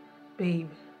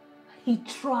 Babe, he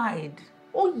tried.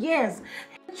 Oh yes,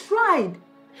 he tried.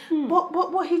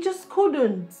 But he just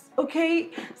couldn't,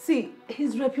 okay? See,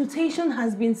 his reputation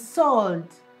has been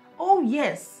soiled. Oh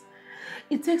yes.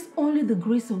 It takes only the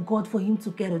grace of God for him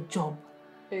to get a job.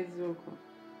 Ezuko.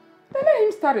 Then let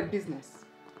him start a business.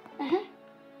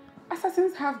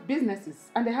 Assassins have businesses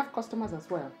and they have customers as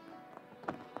well.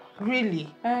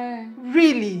 Really?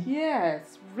 Really?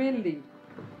 Yes, really.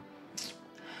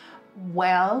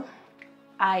 Well,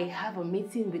 I have a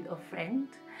meeting with a friend.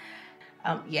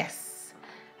 Yes,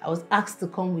 I was asked to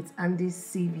come with Andy's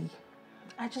CV.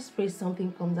 I just pray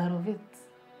something comes out of it.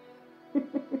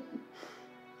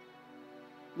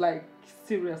 Like,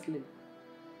 seriously,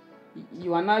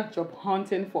 you are not job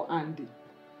hunting for Andy.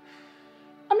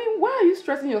 I mean, why are you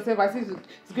stressing yourself as if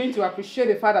he's going to appreciate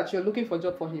the fact that you're looking for a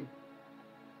job for him?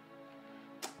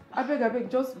 I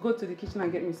beg, just go to the kitchen and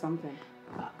get me something.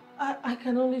 I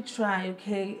can only try,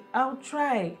 okay? I'll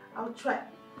try.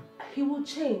 He will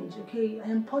change, okay? I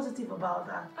am positive about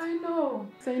that. I know.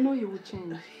 So I know he will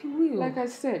change. He will. Like I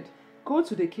said, go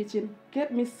to the kitchen,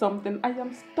 get me something. I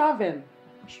am starving.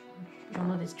 You're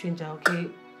not a stranger, okay?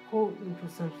 Go into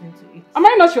something to eat. Am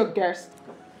I not your guest?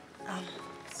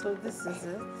 So this is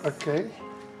it. Okay.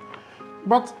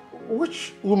 But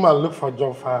which woman look for a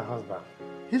job for her husband?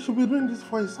 He should be doing this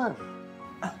for himself.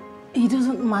 It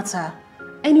doesn't matter.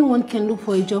 Anyone can look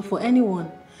for a job for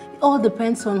anyone. It all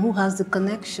depends on who has the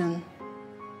connection.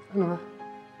 Anyway,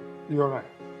 you're right.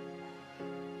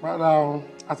 But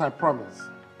as I promised,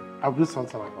 I'll do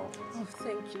something about it. Oh,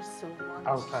 thank you so much.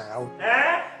 I'll try.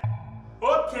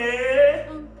 Okay.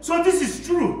 So this is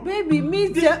true. Baby,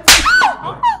 me too.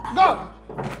 No!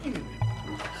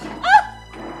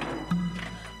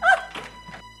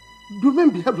 Do men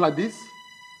behave like this?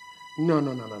 No.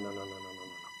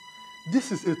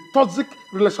 This is a toxic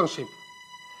relationship.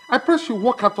 I pray she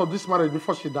walk out of this marriage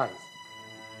before she dies.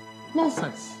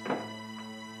 Nonsense.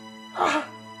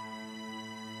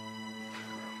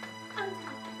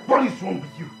 What is wrong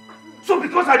with you? So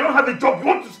because I don't have a job, you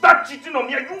want to start cheating on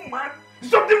me? Are you mad? Is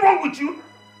something wrong with you?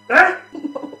 Eh?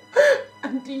 No.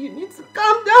 Auntie, you need to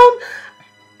calm down.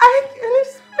 I can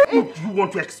explain. What do you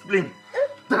want to explain?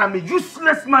 That I'm a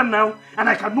useless man now and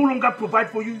I can no longer provide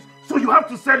for you, so you have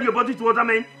to sell your body to other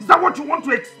men? Is that what you want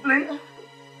to explain?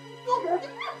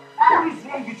 What is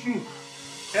wrong with you?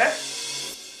 Eh?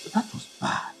 That was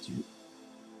bad.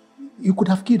 You could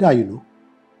have killed her, you know.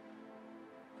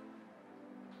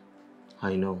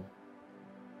 I know.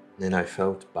 And I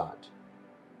felt bad.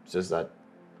 It's just that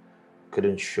I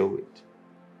couldn't show it.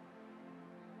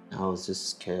 I was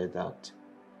just scared that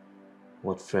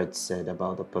what Fred said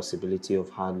about the possibility of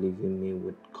her leaving me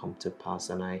would come to pass,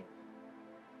 and I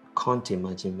can't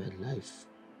imagine my life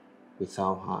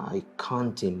without her. I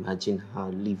can't imagine her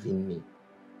leaving me.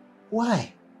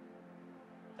 Why?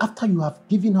 After you have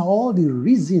given her all the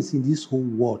reasons in this whole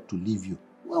world to leave you,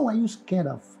 why were you scared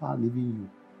of her leaving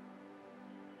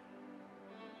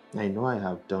you? I know I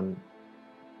have done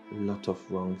a lot of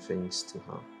wrong things to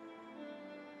her,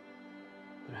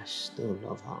 but I still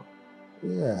love her.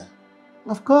 Yeah,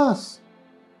 of course.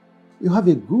 You have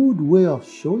a good way of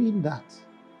showing that.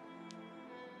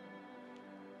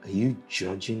 Are you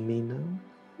judging me now?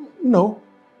 No.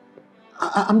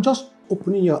 I'm just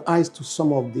opening your eyes to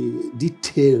some of the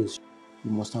details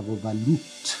you must have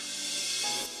overlooked.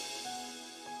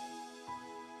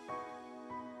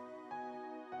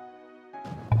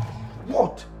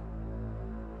 What?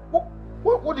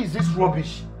 What is this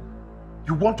rubbish?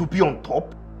 You want to be on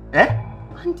top? Eh?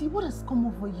 Andy, what has come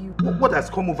over you? What has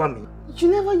come over me? You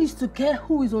never used to care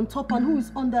who is on top and who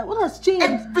is under. What has changed?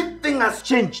 Everything has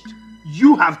changed.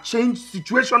 You have changed,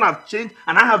 situation have changed,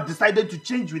 and I have decided to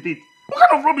change with it. What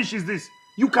kind of rubbish is this?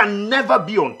 You can never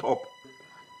be on top.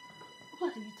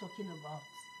 What are you talking about?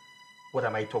 What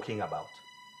am I talking about?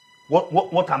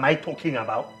 What am I talking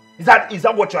about? Is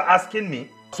that what you're asking me?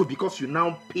 So because you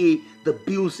now pay the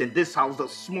bills in this house, the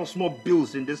small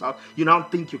bills in this house, you now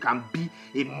think you can be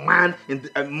a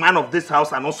man of this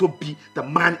house and also be the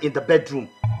man in the bedroom.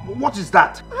 What is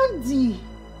that? Andy,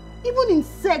 even in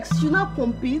sex, you now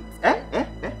compete?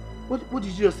 What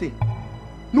did you just say?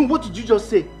 No, what did you just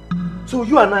say? So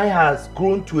you and I has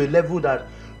grown to a level that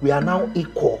we are now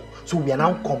equal. So we are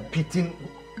now competing.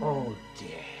 Oh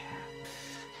dear.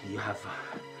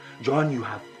 John, you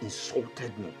have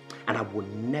insulted me. And I will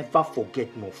never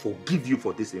forget nor forgive you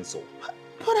for this insult.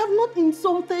 But I've not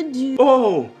insulted you.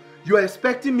 Oh, you are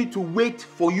expecting me to wait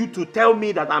for you to tell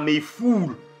me that I'm a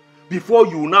fool before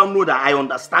you now know that I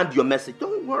understand your message.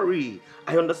 Don't worry.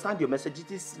 I understand your message.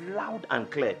 It is loud and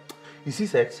clear. You see,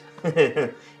 sex?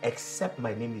 Except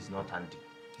my name is not Andy.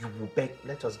 You will beg,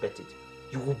 let us bet it.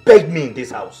 You will beg me in this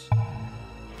house.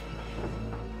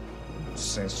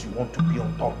 Since you want to be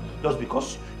on top, just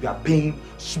because you are paying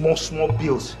small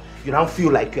bills, you now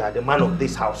feel like you are the man of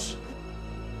this house.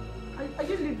 Are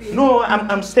you leaving? No,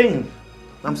 I'm staying.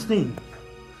 I'm staying.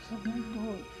 Oh my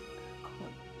God.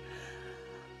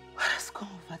 What has come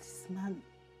over this man?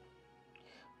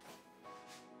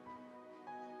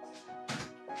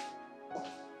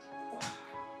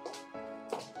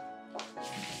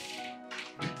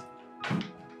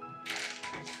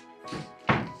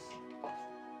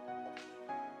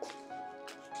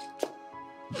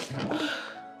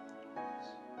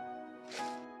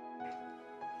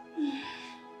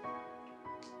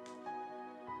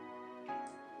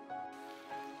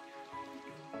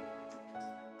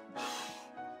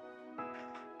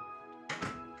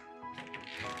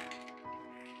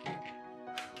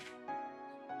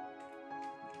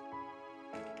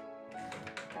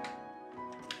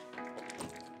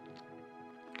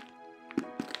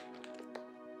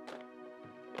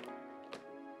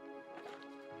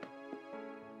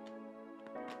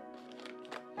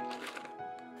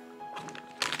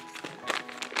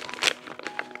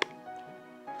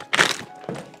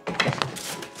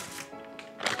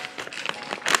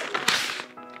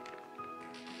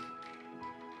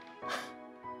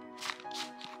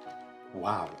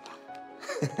 Wow.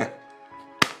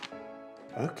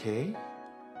 Okay,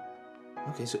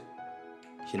 so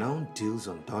he now deals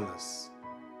on dollars.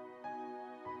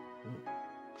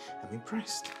 I'm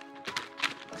impressed.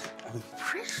 I'm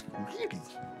impressed, really.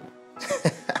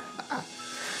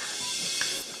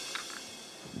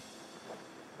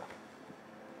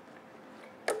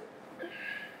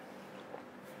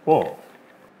 Whoa.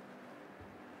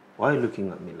 Why are you looking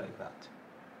at me like that?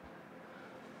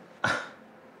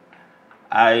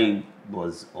 I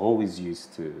was always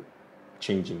used to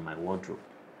changing my wardrobe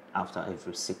after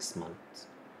every 6 months.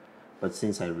 But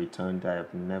since I returned, I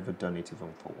have never done it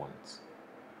even for once.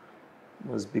 It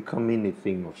was becoming a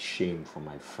thing of shame for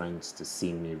my friends to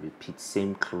see me repeat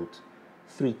same clothes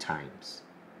 3 times.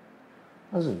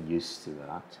 I wasn't used to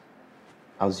that.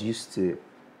 I was used to,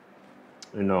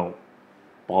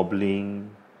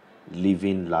 bubbling,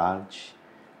 living large,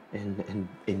 and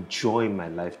enjoy my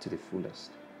life to the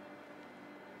fullest.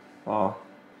 Oh,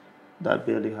 that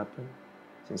barely happened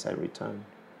since I returned.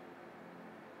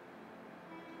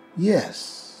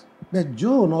 Yes, but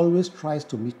Joan always tries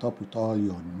to meet up with all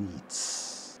your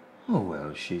needs. Oh,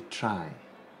 well, she tried.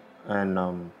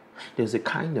 And there's a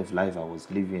kind of life I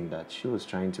was living that she was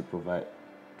trying to provide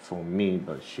for me,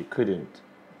 but she couldn't.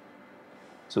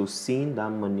 So seeing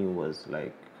that money was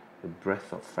like a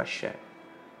breath of fresh air.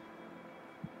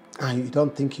 And you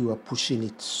don't think you were pushing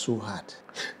it so hard?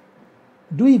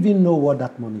 Do you even know what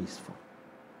that money is for?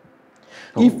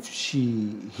 Oh. If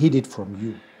she hid it from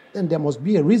you, then there must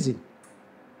be a reason.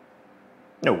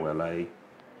 Oh, well,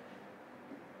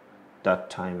 that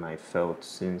time I felt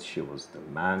since she was the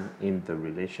man in the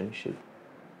relationship,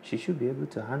 she should be able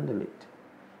to handle it.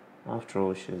 After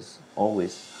all, she's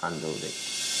always handled it.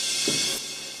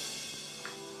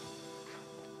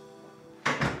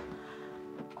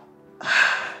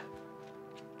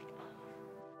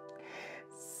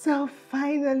 So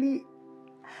finally,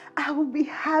 I will be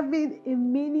having a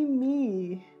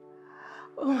mini-me.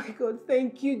 Oh my God,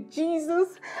 thank you,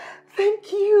 Jesus.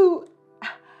 Thank you.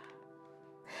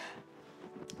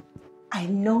 I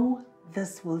know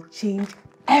this will change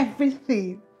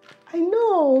everything. I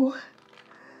know.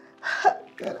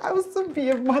 God, I will soon be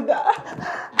a mother.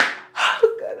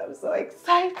 Oh God, I'm so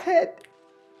excited.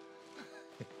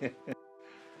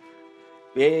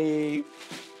 Babe,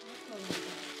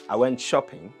 I went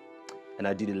shopping and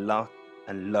I did a lot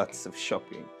and lots of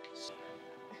shopping.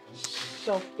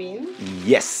 Shopping?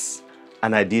 Yes,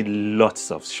 and I did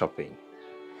lots of shopping.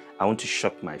 I want to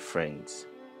shock my friends.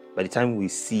 By the time we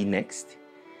see next,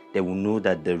 they will know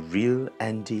that the real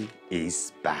Andy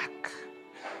is back.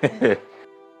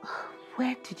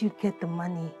 Where did you get the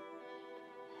money?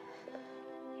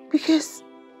 Because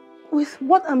with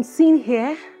what I'm seeing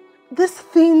here, these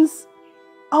things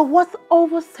are worth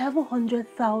over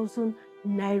 700,000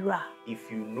 naira. If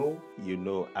you know, you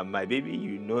know. And my baby,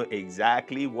 you know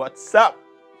exactly what's up.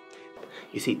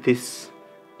 You see, this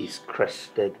is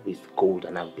crested with gold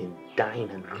and I've been dying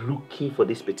and looking for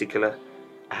this particular.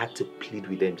 I had to plead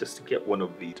with them just to get one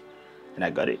of these. And I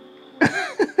got it.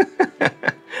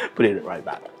 Put it right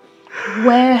back.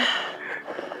 Where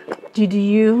did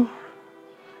you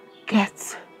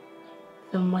get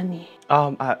the money?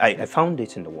 I found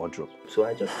it in the wardrobe. So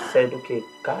I just said, okay,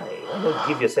 guy, why not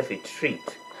give yourself a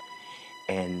treat?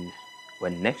 And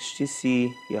when next you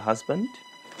see your husband,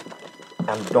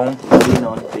 I'm done putting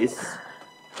on this.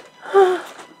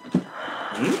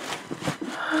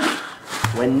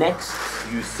 When next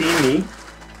you see me,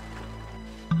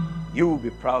 you will be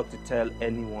proud to tell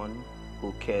anyone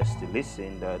who cares to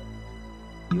listen that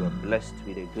you are blessed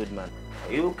with a good man.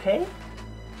 Are you okay?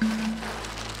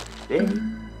 Baby?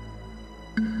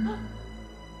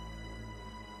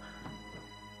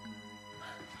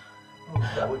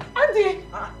 Andy!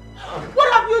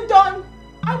 What have you done?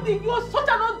 Andy, you are such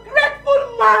an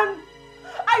ungrateful man!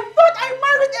 I thought I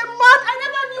married a man. I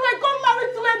never knew I got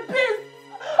married to a beast.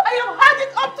 I have had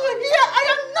it up to here. I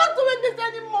am not doing this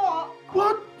anymore.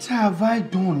 What have I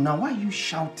done now? Why are you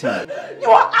shouting? You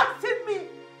are asking me.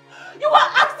 You are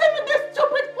asking me this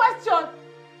stupid question.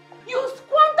 You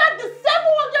squandered the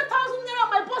 700,000 naira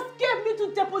my boss gave me to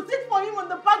deposit for him on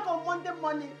the bank on Monday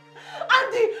morning.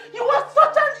 Andy, you are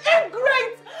such an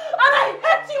ingrate. And I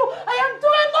hate you. I am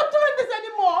not doing this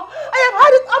anymore. I have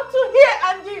had it up to here,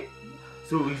 Andy.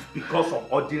 So it's because of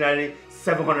ordinary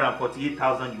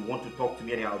 748,000 you want to talk to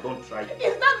me anyhow? Don't try.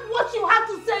 Is that what you have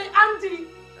to say, Andy?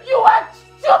 You are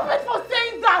stupid for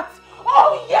saying that.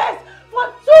 Oh yes, for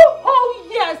 2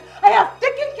 whole years, I have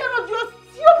taken care of your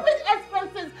stupid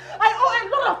expenses. I owe a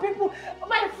lot of people,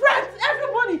 my friends,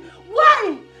 everybody.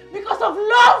 Why? Because of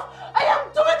love? I am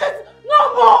doing this no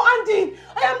more, Andy.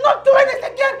 I am not doing this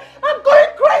again. I'm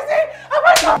going crazy.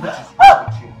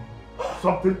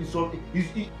 Something is on.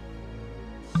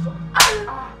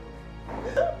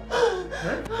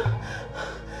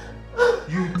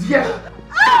 You dare!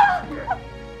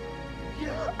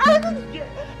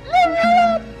 Leave me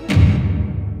alone!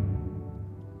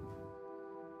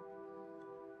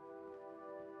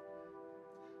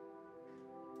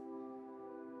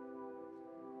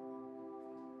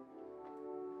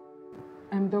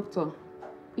 Doctor,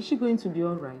 is she going to be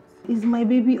all right? Is my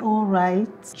baby all right?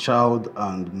 Child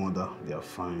and mother, they are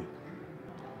fine.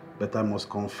 But I must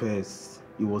confess,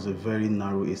 it was a very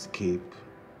narrow escape.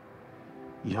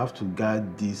 You have to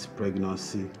guard this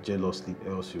pregnancy jealously,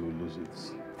 else you will lose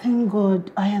it. Thank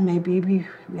God, I and my baby,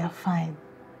 we are fine.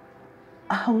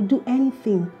 I will do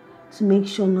anything to make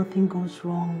sure nothing goes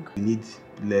wrong. You need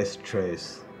less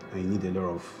stress and you need a lot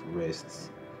of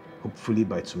rest. Hopefully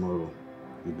by tomorrow,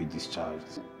 you'll be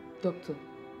discharged. Doctor,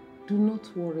 do not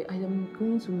worry. I am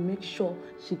going to make sure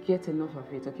she gets enough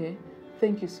of it, okay?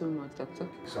 Thank you so much, Doctor.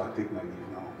 So I'll take my leave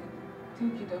now.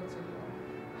 Thank you, Doctor.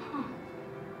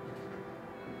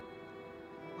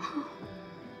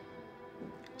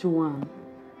 Joanne,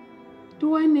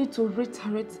 do I need to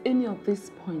reiterate any of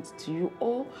these points to you,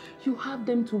 or you have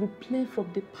them to replay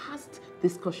from the past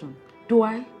discussion? Do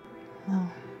I?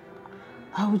 No.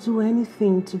 I will do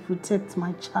anything to protect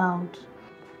my child.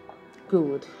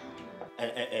 Good.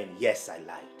 And yes, I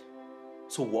lied.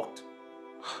 So what?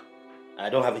 I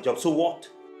don't have a job, so what?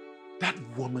 That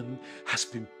woman has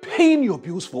been paying your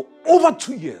bills for over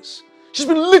 2 years. She's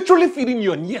been literally feeding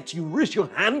you, and yet you raise your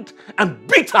hand and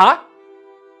beat her?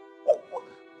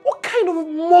 What kind of a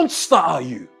monster are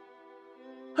you?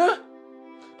 Huh?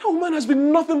 That woman has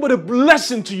been nothing but a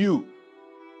blessing to you.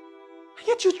 And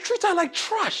yet you treat her like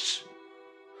trash.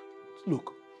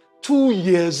 Look, 2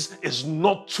 years is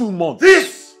not 2 months.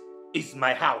 This is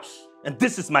my house, and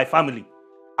this is my family.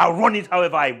 I'll run it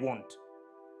however I want.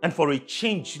 And for a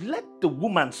change, let the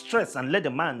woman stress and let the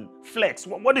man flex.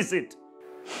 What is it?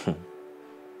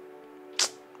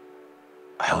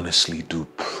 I honestly do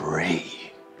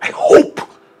pray. I hope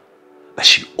that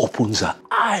she opens her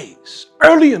eyes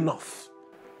early enough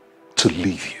to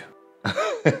leave you.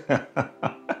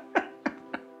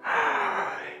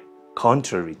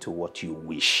 Contrary to what you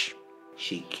wish,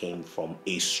 she came from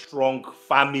a strong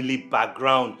family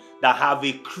background that have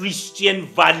a Christian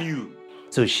value.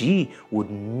 So she would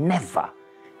never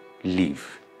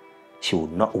leave. She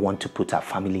would not want to put her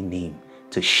family name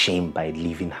to shame by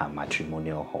leaving her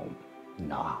matrimonial home.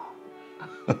 No.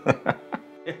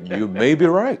 You may be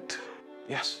right.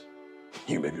 Yes,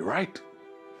 you may be right.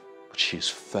 But she is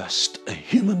first a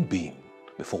human being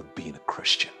before being a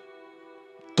Christian.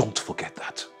 Don't forget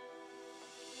that.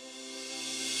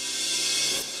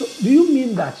 So, do you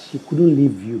mean that she couldn't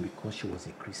leave you because she was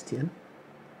a Christian?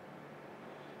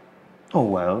 Oh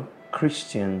well,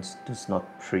 Christians does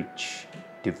not preach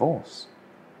divorce.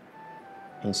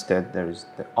 Instead, there is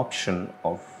the option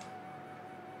of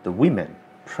the women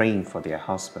praying for their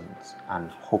husbands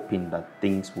and hoping that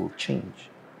things will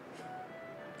change.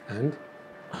 And?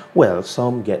 Well,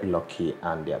 some get lucky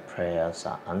and their prayers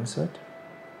are answered.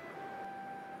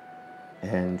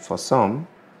 And for some,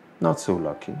 not so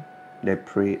lucky. They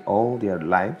pray all their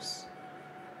lives,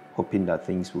 hoping that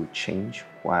things will change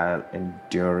while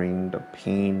enduring the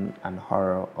pain and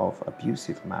horror of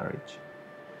abusive marriage.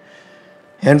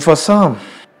 And for some,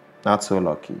 not so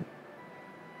lucky.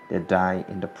 They die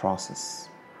in the process.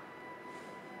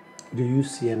 Do you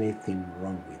see anything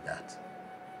wrong with that?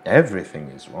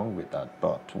 Everything is wrong with that,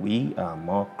 but we are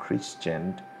more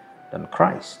Christian than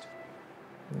Christ.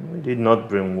 We did not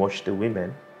brainwash the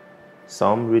women.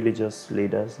 Some religious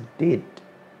leaders did.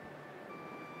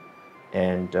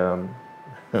 And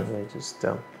we're just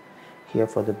here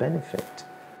for the benefit.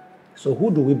 So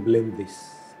who do we blame this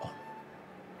on?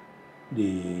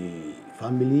 The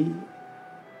family,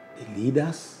 the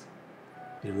leaders,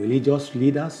 the religious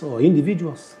leaders, or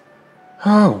individuals?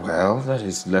 Oh, well, that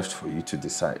is left for you to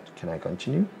decide. Can I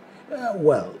continue?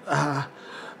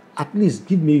 At least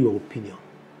give me your opinion.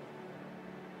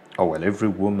 Oh, well, every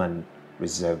woman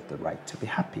reserves the right to be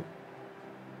happy.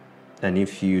 And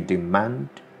if you demand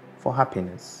for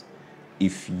happiness,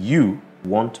 if you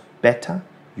want better,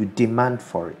 you demand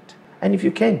for it. And if you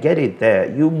can't get it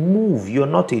there, you move. You're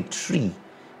not a tree.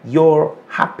 Your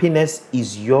happiness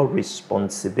is your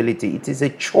responsibility. It is a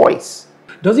choice.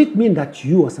 Does it mean that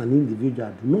you as an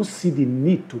individual do not see the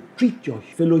need to treat your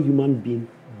fellow human being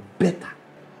better?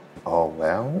 Oh,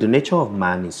 well, the nature of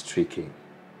man is tricky.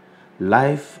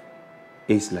 Life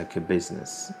is like a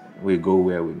business. We go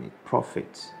where we make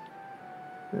profit.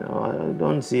 You know, I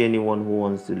don't see anyone who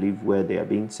wants to live where they are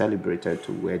being celebrated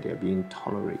to where they are being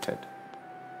tolerated.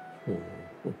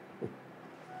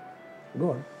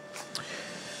 Go on.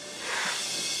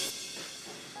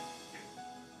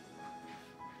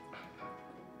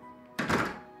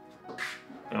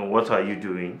 And what are you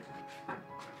doing?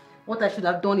 What I should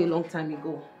have done a long time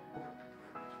ago.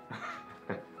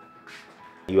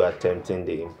 You are attempting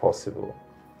the impossible.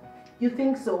 You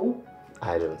think so?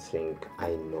 I don't think I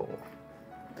know.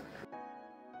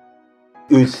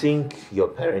 You think your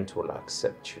parents will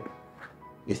accept you?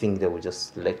 You think they will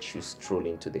just let you stroll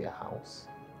into their house?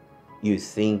 You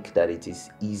think that it is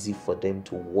easy for them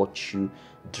to watch you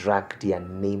drag their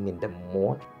name in the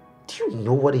mud? Do you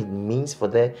know what it means for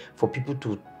people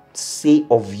to say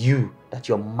of you that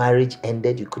your marriage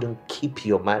ended, you couldn't keep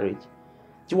your marriage?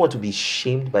 Do you want to be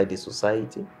shamed by the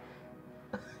society?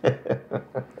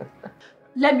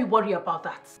 Let me worry about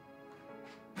that.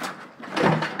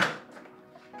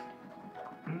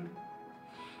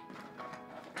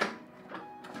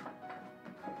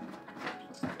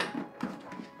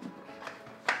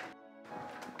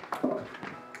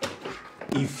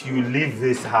 If you leave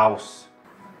this house,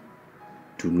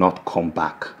 Do not come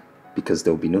back, because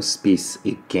there will be no space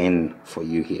again for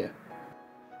you here.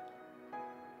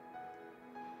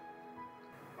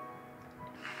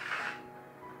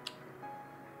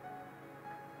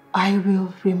 I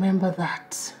will remember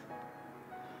that.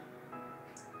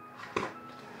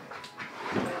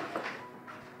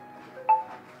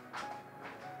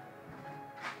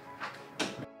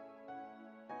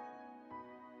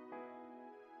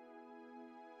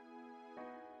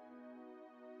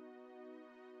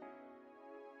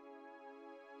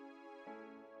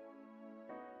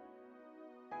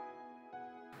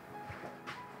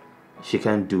 She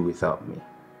can't do without me.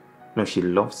 No, she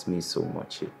loves me so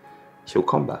much. She'll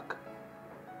come back.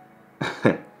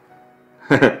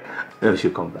 No,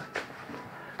 she'll come back.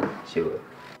 She will.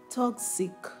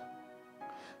 Toxic.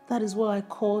 That is what I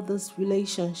call this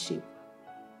relationship.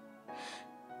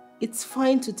 It's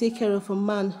fine to take care of a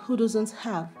man who doesn't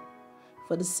have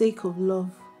for the sake of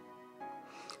love.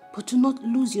 But do not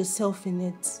lose yourself in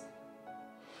it.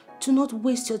 Do not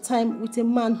waste your time with a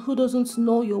man who doesn't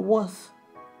know your worth.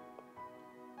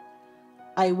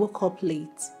 I woke up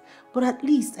late, but at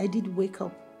least I did wake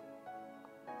up.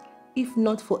 if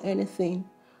not for anything,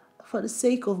 for the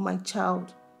sake of my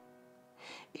child.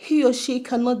 He or she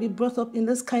cannot be brought up in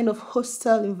this kind of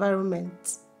hostile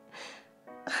environment.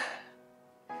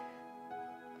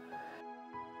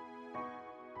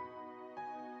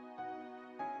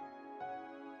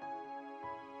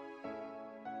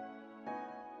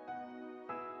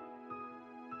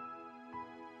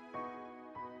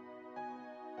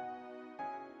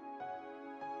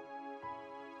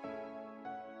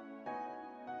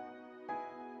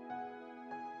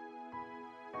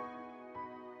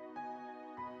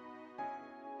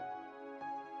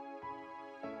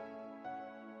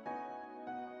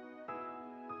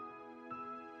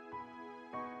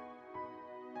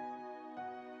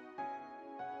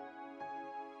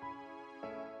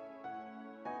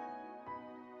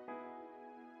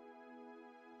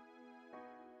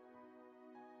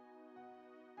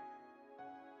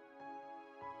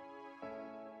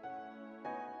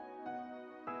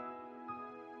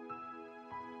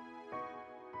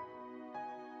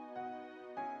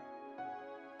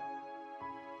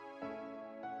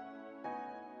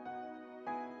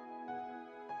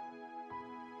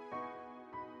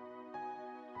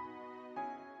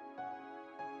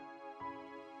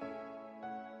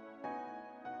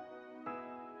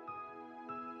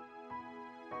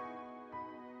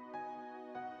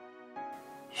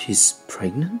 She's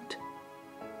pregnant?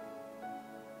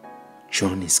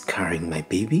 John is carrying my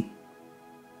baby?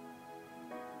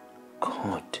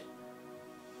 God,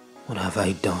 what have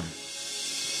I done?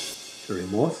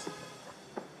 Remorse?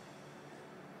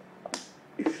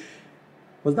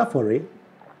 Was that for real?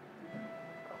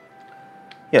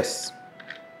 Yes.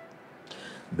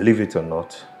 Believe it or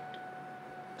not,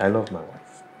 I love my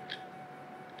wife.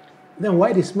 Then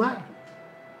why the smile?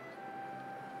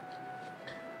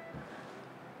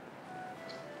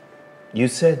 You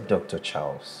said, Dr.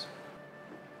 Charles,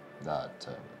 that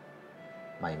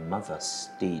my mother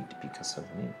stayed because of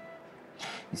me.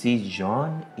 You see,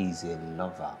 John is a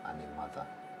lover and a mother.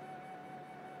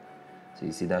 So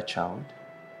you see that child?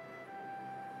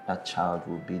 That child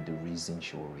will be the reason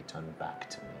she will return back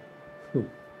to me.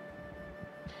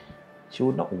 She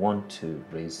would not want to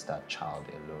raise that child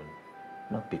alone,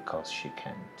 not because she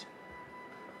can't,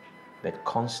 but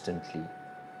constantly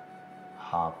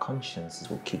her conscience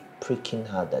will keep pricking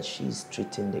her that she's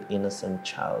treating the innocent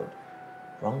child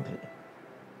wrongly.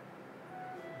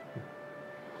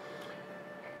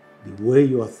 The way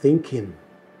you are thinking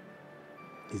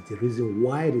is the reason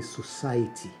why the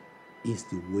society is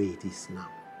the way it is now.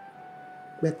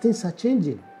 But things are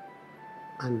changing,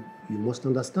 and you must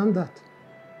understand that.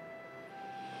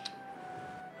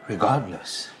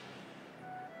 Regardless,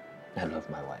 I love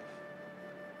my wife.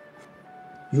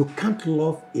 You can't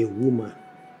love a woman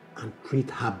and treat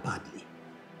her badly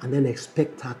and then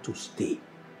expect her to stay.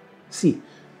 See,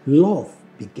 love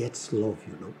begets love,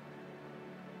 you know.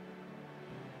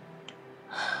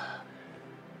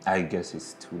 I guess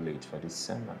it's too late for this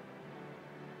sermon.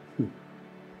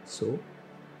 So?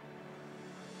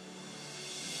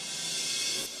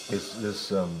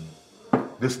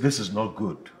 This is not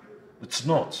good. It's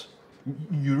not.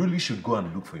 You really should go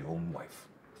and look for your own wife.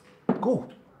 Go.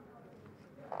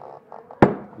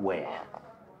 Where?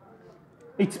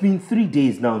 It's been 3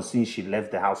 days now since she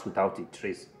left the house without a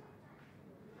trace.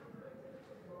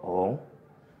 Oh,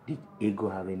 did Ego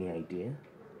have any idea?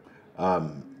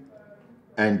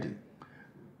 Andy,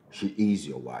 she is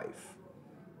your wife.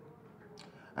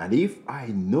 And if I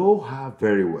know her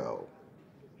very well,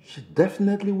 she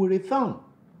definitely will return.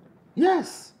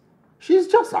 Yes, she's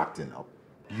just acting up.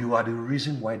 You are the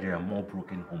reason why there are more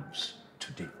broken homes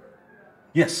today.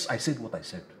 Yes, I said what I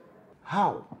said.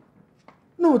 How?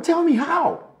 No, tell me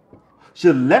how.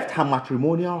 She left her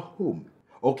matrimonial home.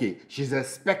 Okay, she's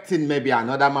expecting maybe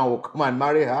another man will come and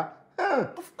marry her.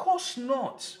 Of course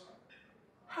not.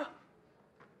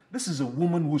 This is a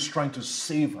woman who's trying to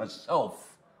save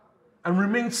herself and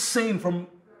remain sane from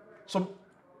some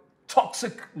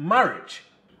toxic marriage.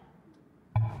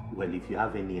 Well, if you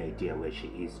have any idea where she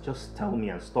is, just tell me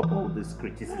and stop all this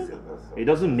criticism. It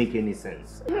doesn't make any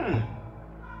sense.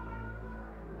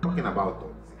 Talking about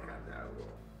toxic.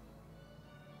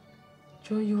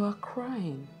 Joe, you are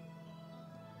crying.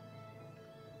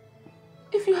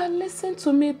 If you had listened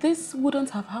to me, this wouldn't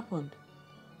have happened.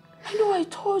 I know I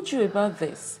told you about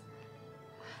this.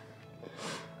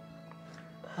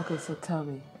 Okay, so tell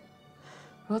me,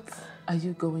 what are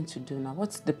you going to do now?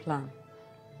 What's the plan?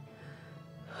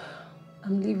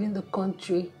 I'm leaving the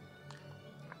country.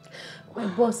 My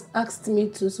boss asked me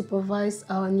to supervise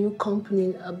our new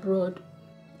company abroad.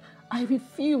 I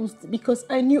refused because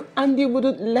I knew Andy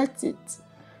wouldn't let it.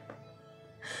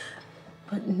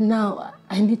 But now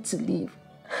I need to leave.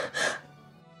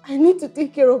 I need to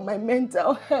take care of my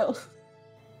mental health.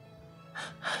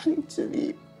 I need to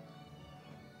leave.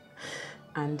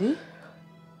 Andy?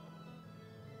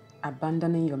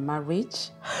 Abandoning your marriage?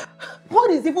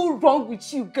 What is even wrong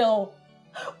with you, girl?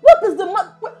 What is the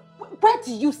matter? Where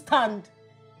do you stand?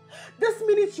 This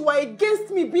minute you are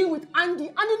against me being with Andy,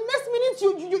 and the next minute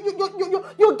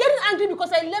you're getting angry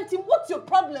because I left him. What's your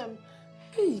problem?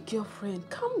 Hey, girlfriend,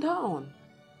 calm down.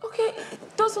 Okay,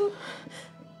 it doesn't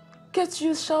get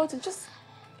you shouting. Just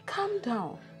calm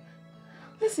down.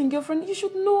 Listen, girlfriend, you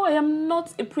should know I am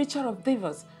not a preacher of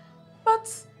divas.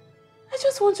 But I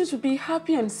just want you to be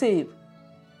happy and safe.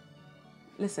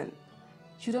 Listen,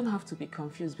 you don't have to be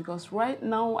confused because right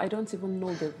now I don't even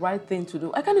know the right thing to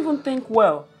do. I can't even think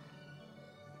well.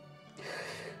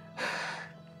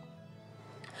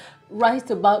 Right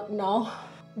about now,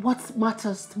 what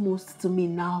matters most to me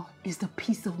now is the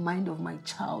peace of mind of my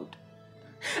child.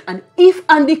 And if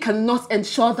Andy cannot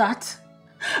ensure that,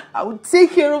 I will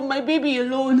take care of my baby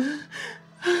alone.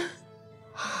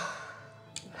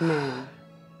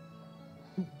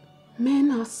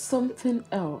 Men are something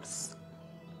else.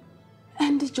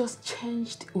 Andy just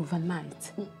changed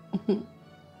overnight.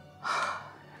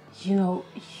 You know,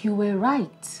 you were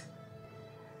right.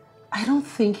 I don't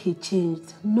think he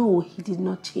changed. No, he did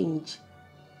not change.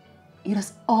 It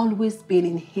has always been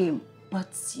in him. But,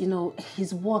 you know,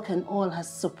 his work and all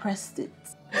has suppressed it.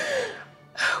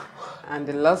 And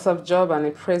the loss of job and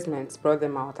appraisement brought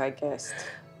them out, I guess.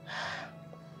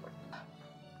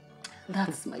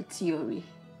 That's my theory.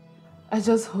 I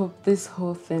just hope this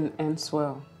whole thing ends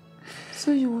well.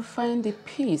 So you will find the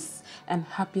peace and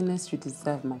happiness you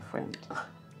deserve, my friend.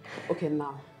 Okay,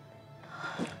 now,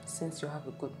 since you have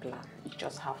a good plan, you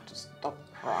just have to stop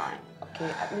crying,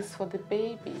 okay? At least for the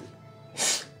baby.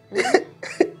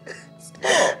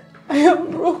 Stop. I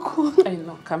am broken. I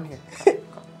know, come here. Come.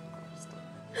 Stop.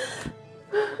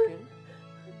 Okay.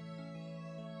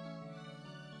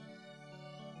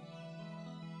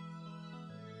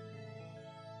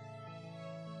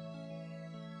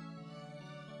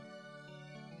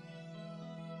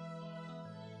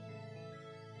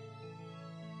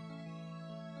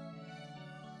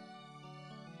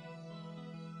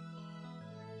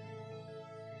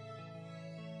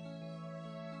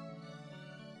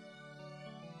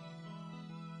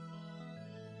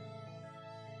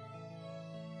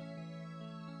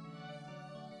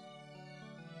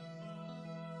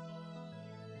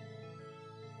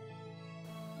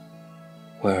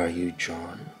 Where are you,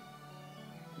 John?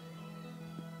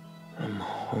 I'm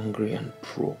hungry and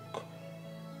broke.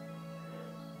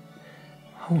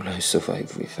 How will I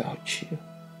survive without you?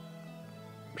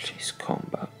 Please come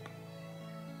back.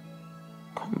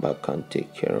 Come back and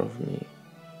take care of me.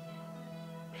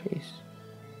 Please.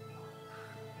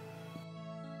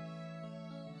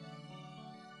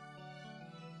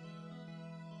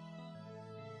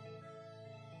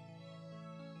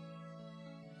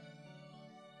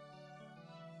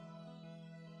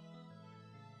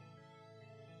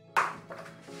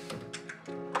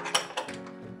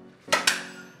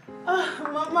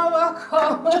 Mama,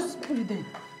 welcome. Just put it there.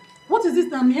 What is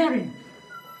this I'm hearing?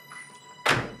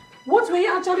 What were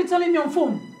you actually telling me on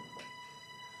phone?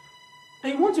 That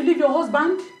you want to leave your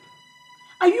husband?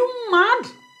 Are you mad?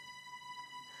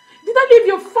 Did I leave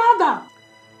your father?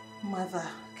 Mother,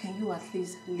 can you at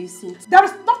least listen? There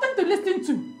is nothing to listen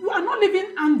to. You are not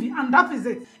leaving Andy, and that is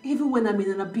it. Even when I'm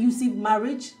in an abusive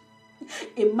marriage?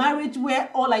 A marriage where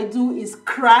all I do is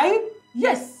cry?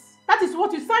 Yes, that is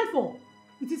what you signed for.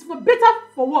 It is for better,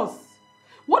 for worse.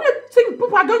 What do you think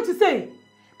people are going to say?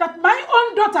 That my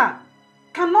own daughter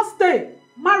cannot stay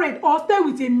married or stay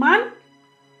with a man?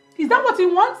 Is that what he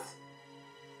wants?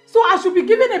 So I should be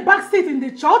given a back seat in the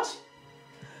church?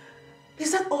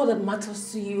 Is that all that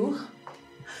matters to you?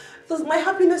 Does my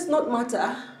happiness not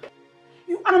matter?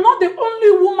 You are not the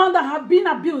only woman that have been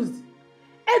abused.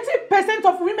 80%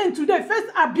 of women today face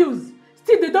abuse.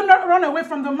 Still, they don't run away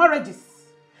from the marriages.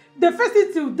 They face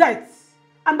it till death.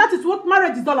 And that is what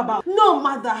marriage is all about. No,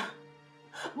 mother.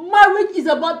 Marriage is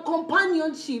about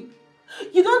companionship.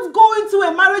 You don't go into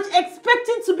a marriage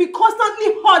expecting to be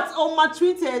constantly hurt or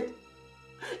maltreated.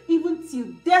 Even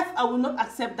till death, I will not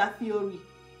accept that theory.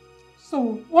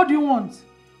 So, what do you want?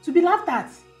 To be laughed at?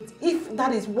 If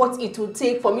that is what it will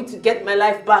take for me to get my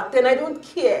life back, then I don't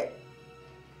care.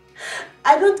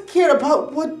 I don't care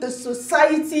about what the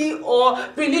society or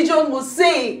religion will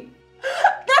say.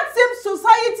 That same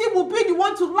society will be the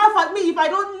one to laugh at me if I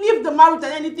don't leave the marriage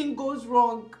and anything goes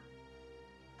wrong.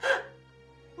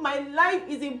 My life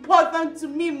is important to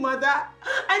me, mother.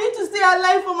 I need to stay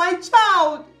alive for my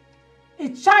child. A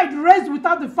child raised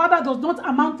without the father does not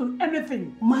amount to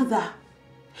anything. Mother,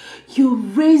 you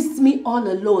raised me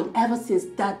all alone ever since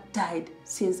Dad died,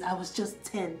 since I was just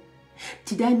 10.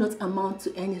 Did I not amount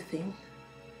to anything?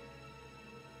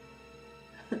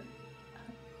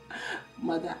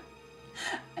 Mother,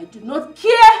 I do not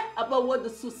care about what the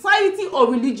society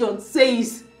or religion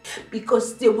says,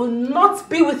 because they will not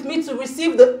be with me to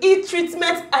receive the ill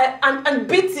treatment and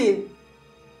beating.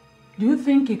 Do you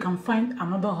think you can find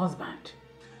another husband?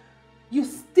 You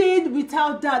stayed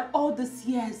without Dad all these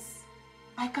years.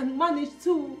 I can manage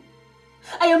too.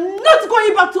 I am not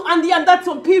going back to Andy and that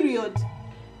some period.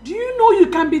 Do you know you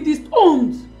can be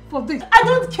disowned for this? I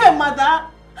don't care, Mother.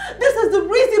 This is the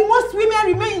reason most women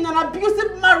remain in an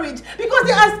abusive marriage, because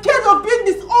they are scared of being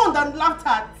disowned and laughed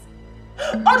at.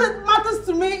 All that matters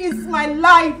to me is my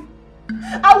life.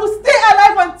 I will stay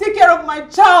alive and take care of my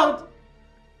child.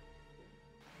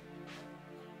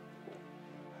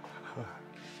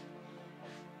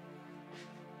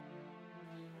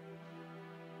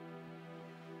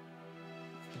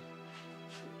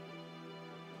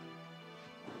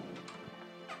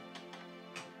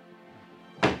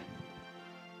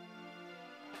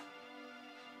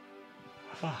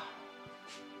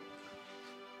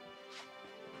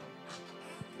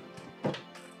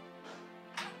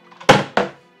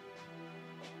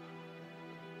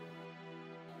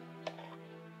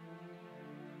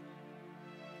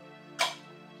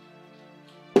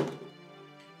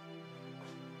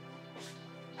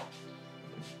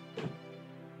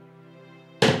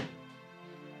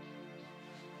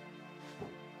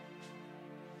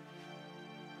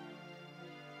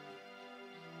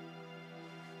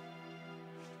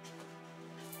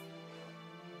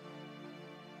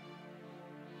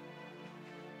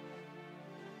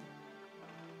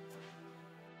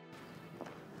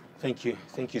 Thank you.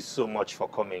 Thank you so much for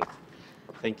coming.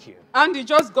 Thank you. Andy,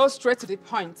 just go straight to the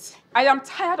point. I am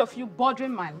tired of you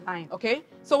bothering my line, okay?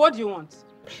 So what do you want?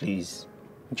 Please,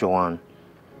 Joanne,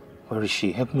 where is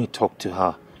she? Help me talk to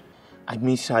her. I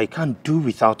miss her. I can't do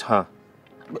without her.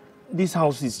 But this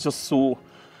house is just so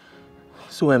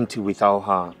empty without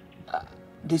her.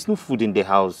 There's no food in the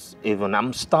house even.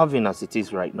 I'm starving as it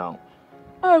is right now.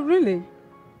 Oh, really?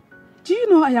 Do you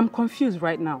know I am confused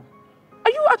right now? Are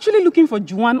you actually looking for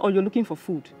Joanne or you're looking for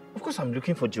food? Of course I'm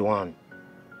looking for Joanne.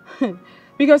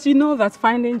 Because you know that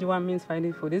finding Joanne means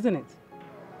finding food, isn't it?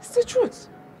 It's the truth.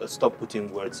 Stop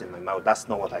putting words in my mouth. That's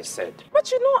not what I said.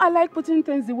 But you know I like putting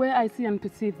things the way I see and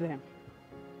perceive them.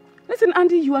 Listen,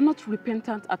 Andy, you are not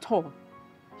repentant at all.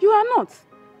 You are not.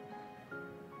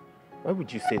 Why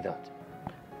would you say that?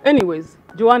 Anyways,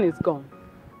 Joanne is gone.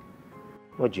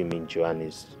 What do you mean Joanne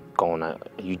is gone? Are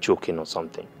you joking or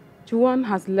something? Joanne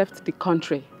has left the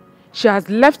country. She has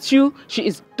left you. She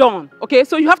is done. Okay,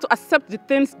 so you have to accept the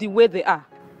things the way they are.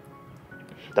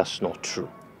 That's not true.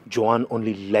 Joanne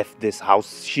only left this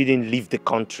house. She didn't leave the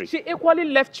country. She equally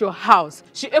left your house.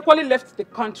 She equally left the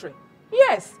country.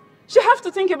 Yes, she has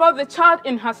to think about the child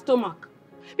in her stomach.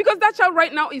 Because that child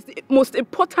right now is the most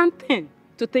important thing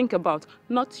to think about,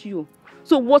 not you.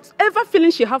 So whatever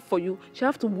feeling she has for you, she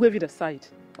has to wave it aside.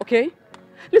 Okay?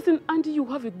 Listen, Andy, you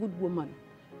have a good woman.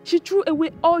 She threw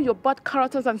away all your bad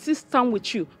characters and still stand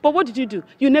with you. But what did you do?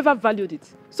 You never valued it.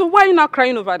 So why are you now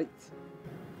crying over it?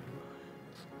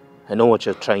 I know what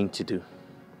you're trying to do.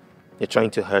 You're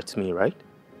trying to hurt me, right?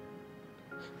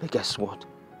 But guess what?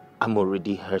 I'm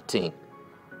already hurting.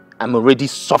 I'm already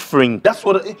suffering. That's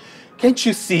what can't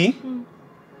you see?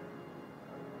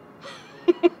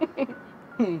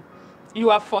 You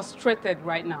are frustrated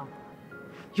right now.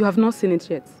 You have not seen it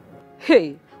yet.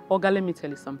 Hey, Oga, let me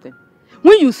tell you something.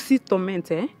 When you see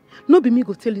torment, no be me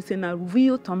go tell you say na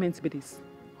real torment be this.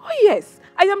 Oh yes,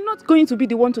 I am not going to be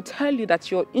the one to tell you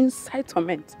that you're inside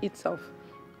torment itself.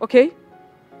 Okay?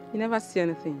 You never see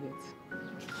anything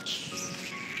yet.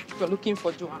 You're looking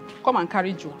for Joanne. Come and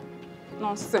carry Joanne.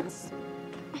 Nonsense.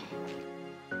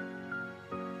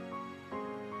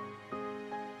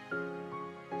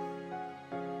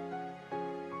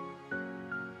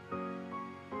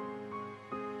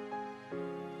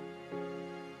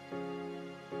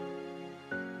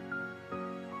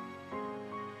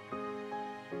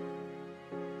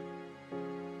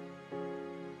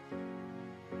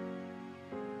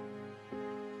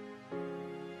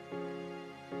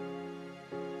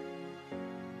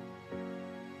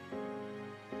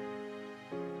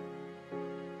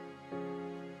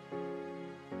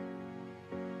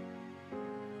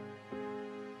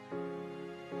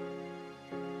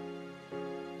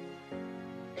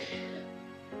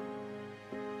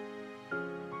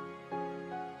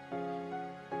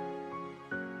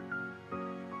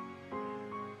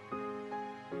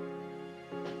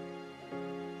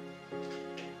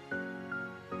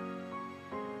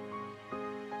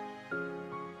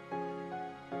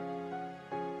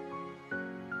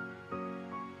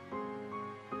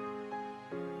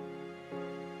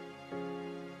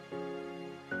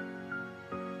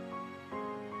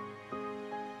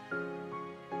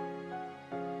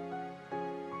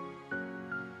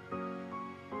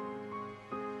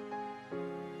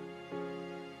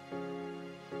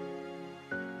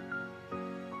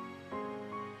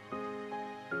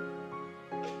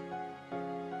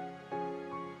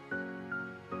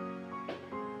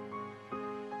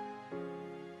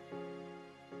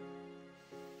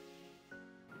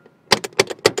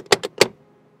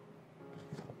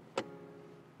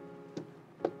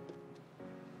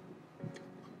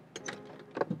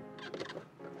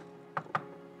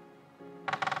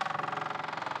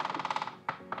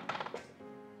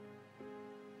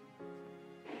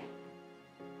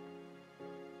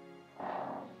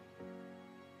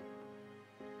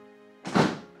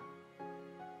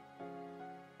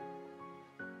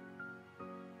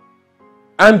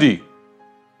 Andy!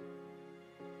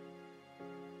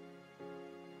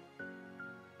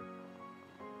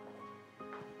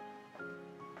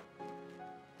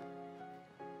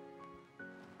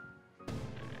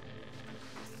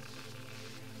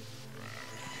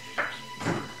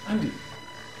 Andy!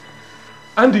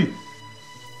 Andy!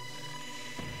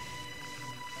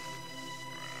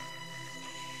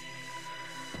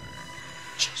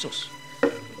 Jesus!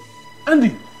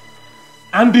 Andy!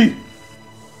 Andy!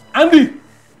 Andy!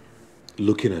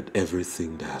 Looking at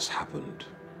everything that has happened,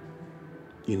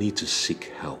 you need to seek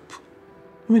help.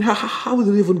 I mean, how will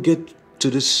you even get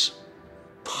to this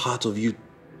part of you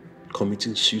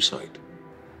committing suicide?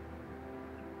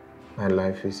 My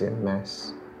life is a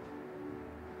mess.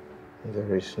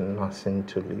 There is nothing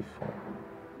to live for.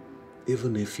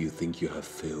 Even if you think you have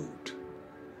failed,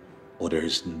 or there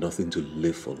is nothing to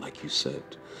live for, like you said,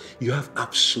 you have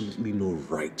absolutely no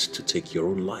right to take your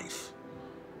own life.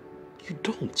 You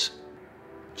don't.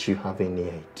 Do you have any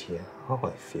idea how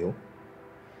I feel?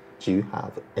 Do you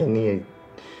have any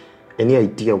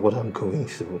idea what I'm going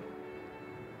through?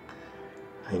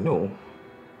 I know.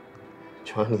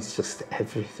 Joanne is just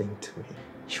everything to me.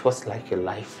 She was like a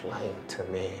lifeline to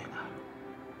me.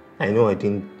 I know I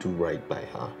didn't do right by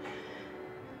her.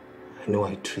 I know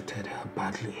I treated her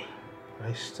badly.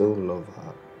 I still love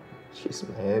her. She's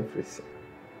my everything.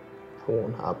 I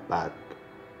want her back.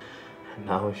 And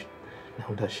now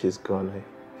that she's gone,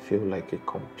 I feel like a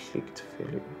complete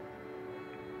failure.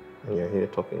 And you're here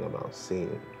talking about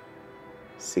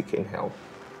seeking help.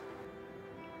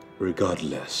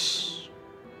 Regardless,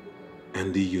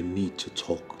 Andy, you need to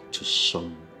talk to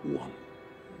someone.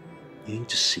 You need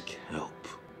to seek help,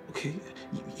 okay?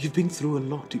 You've been through a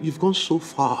lot. You've gone so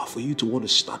far for you to want to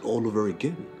start all over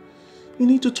again. You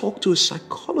need to talk to a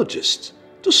psychologist,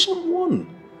 to someone.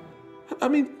 I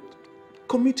mean,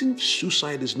 committing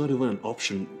suicide is not even an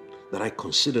option that I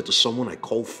consider to someone I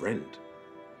call friend.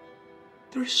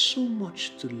 There is so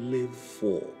much to live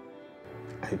for.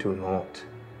 I do not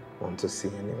want to see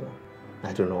anyone.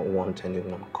 I do not want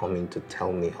anyone coming to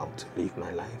tell me how to live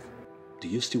my life. Do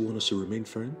you still want us to remain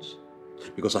friends?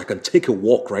 Because I can take a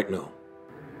walk right now.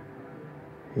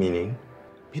 Meaning?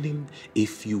 Meaning,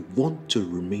 if you want to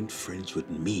remain friends with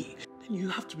me, then you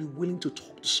have to be willing to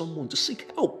talk to someone, to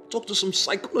seek help. Talk to some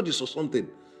psychologist or something.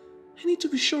 You need to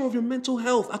be sure of your mental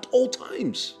health at all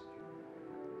times.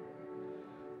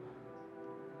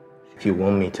 If you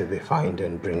want me to be fine,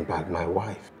 then bring back my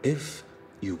wife. If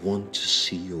you want to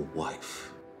see your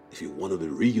wife, if you want to be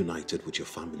reunited with your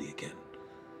family again,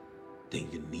 then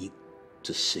you need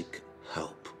to seek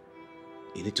help.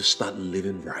 You need to start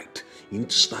living right. You need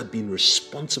to start being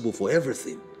responsible for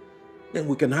everything. Then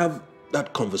we can have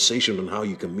that conversation on how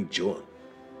you can meet Joan.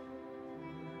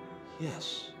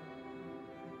 Yes.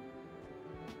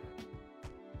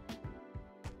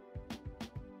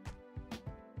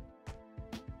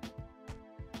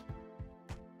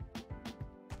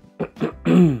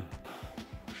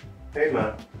 Hey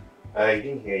man, I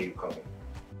didn't hear you coming.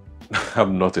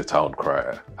 I'm not a town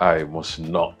crier. I must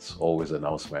not always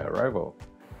announce my arrival.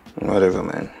 Whatever,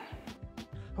 man.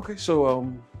 Okay,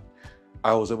 so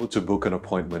I was able to book an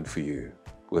appointment for you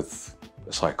with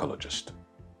a psychologist.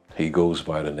 He goes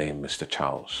by the name Mr.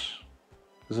 Charles.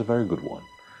 He's a very good one.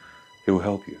 He will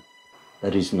help you.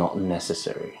 That is not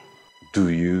necessary. Do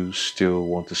you still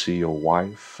want to see your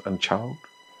wife and child?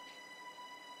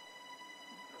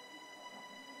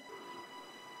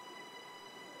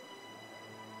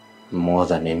 More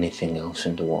than anything else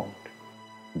in the world.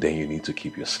 Then you need to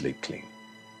keep your slate clean.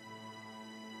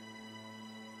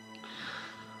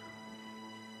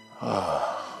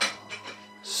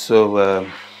 So,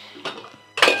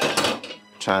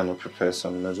 trying to prepare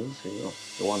some noodles.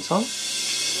 You want some?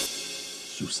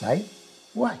 Suicide?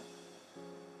 Why?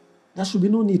 There should be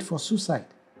no need for suicide.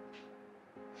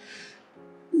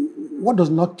 What does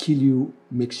not kill you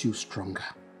makes you stronger.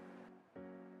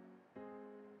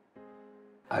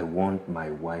 I want my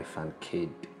wife and kid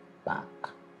back.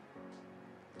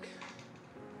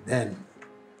 Then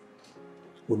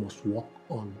we must work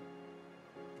on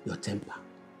your temper,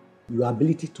 your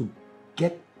ability to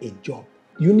get a job.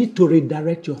 You need to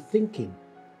redirect your thinking.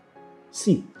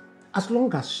 See, as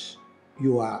long as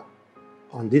you are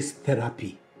on this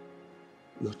therapy,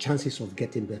 your chances of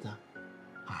getting better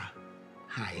are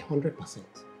high, 100%.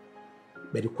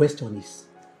 But the question is,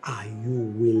 are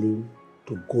you willing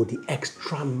to go the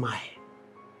extra mile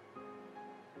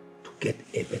to get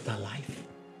a better life?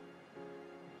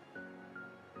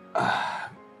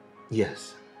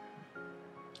 Yes.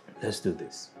 Let's do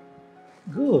this.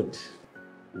 Good.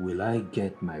 Will I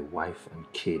get my wife and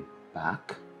kid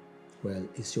back? Well,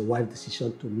 it's your wife's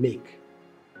decision to make.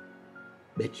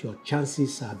 but your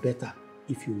chances are better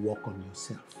if you work on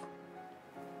yourself.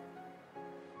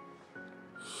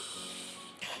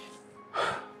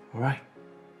 All right,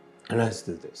 let's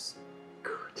do this.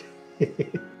 Good.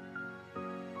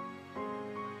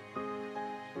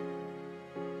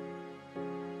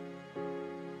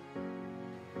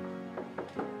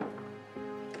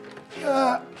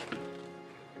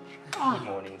 Good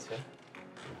morning, sir.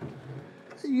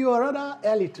 You are rather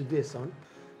early today, son.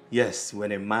 Yes,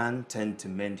 when a man tends to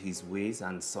mend his ways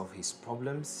and solve his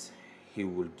problems, he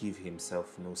will give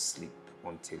himself no sleep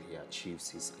until he achieves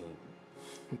his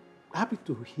aim. Happy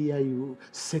to hear you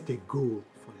set a goal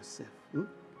for yourself.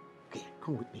 Okay,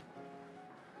 come with me.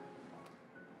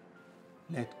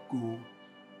 Let go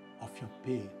of your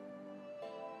pain.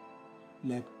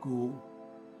 Let go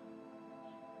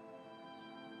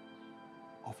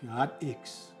of your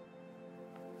heartaches.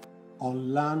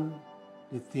 Unlearn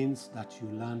the things that you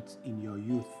learned in your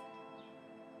youth.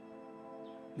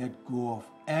 Let go of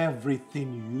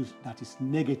everything you used that is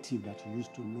negative that you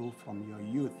used to know from your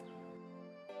youth.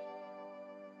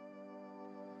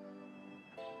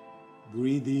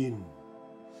 Breathe in.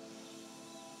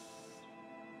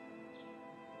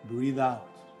 Breathe out.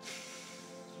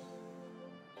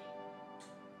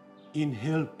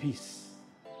 Inhale peace.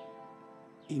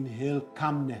 Inhale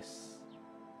calmness.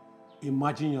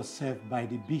 Imagine yourself by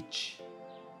the beach.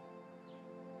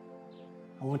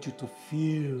 I want you to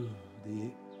feel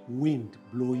the wind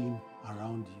blowing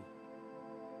around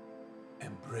you.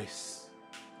 Embrace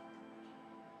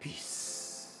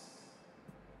peace.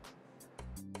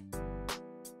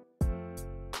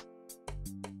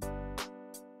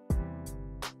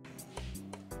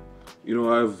 You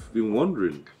know, I've been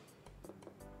wondering,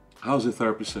 how's the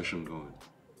therapy session going?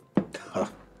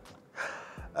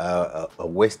 A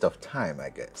waste of time, I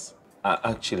guess.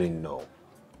 Actually, no.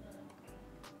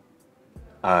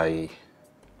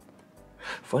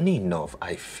 Funny enough,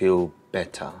 I feel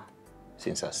better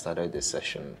since I started the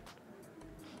session.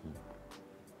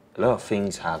 A lot of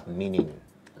things have meaning.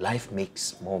 Life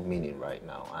makes more meaning right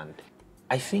now, and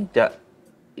I think that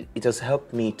it has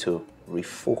helped me to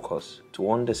refocus,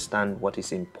 to understand what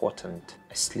is important.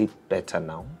 I sleep better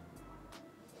now.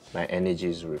 My energy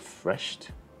is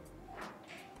refreshed.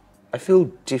 I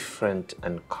feel different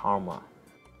and calmer.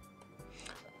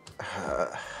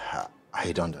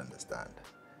 I don't understand.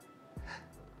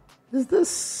 Is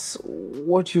this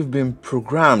what you've been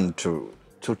programmed to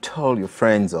tell your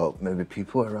friends or maybe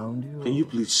people around you? Can you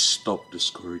please stop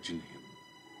discouraging him?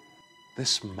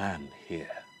 This man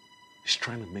here is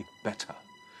trying to make better.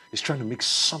 He's trying to make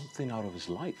something out of his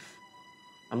life.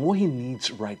 And what he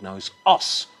needs right now is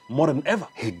us more than ever.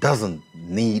 He doesn't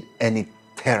need any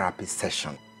therapy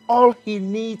session. All he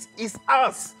needs is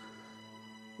us.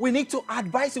 We need to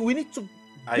advise him. We need to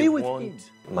be with him. I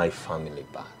want my family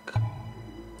back.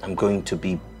 I'm going to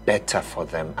be better for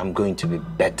them. I'm going to be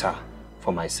better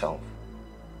for myself.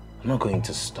 I'm not going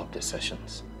to stop the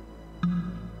sessions.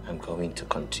 I'm going to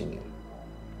continue.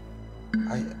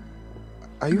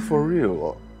 Are you for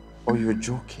real or you're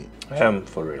joking? I am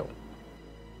for real.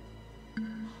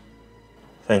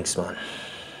 Thanks, man.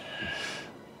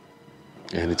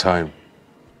 Anytime.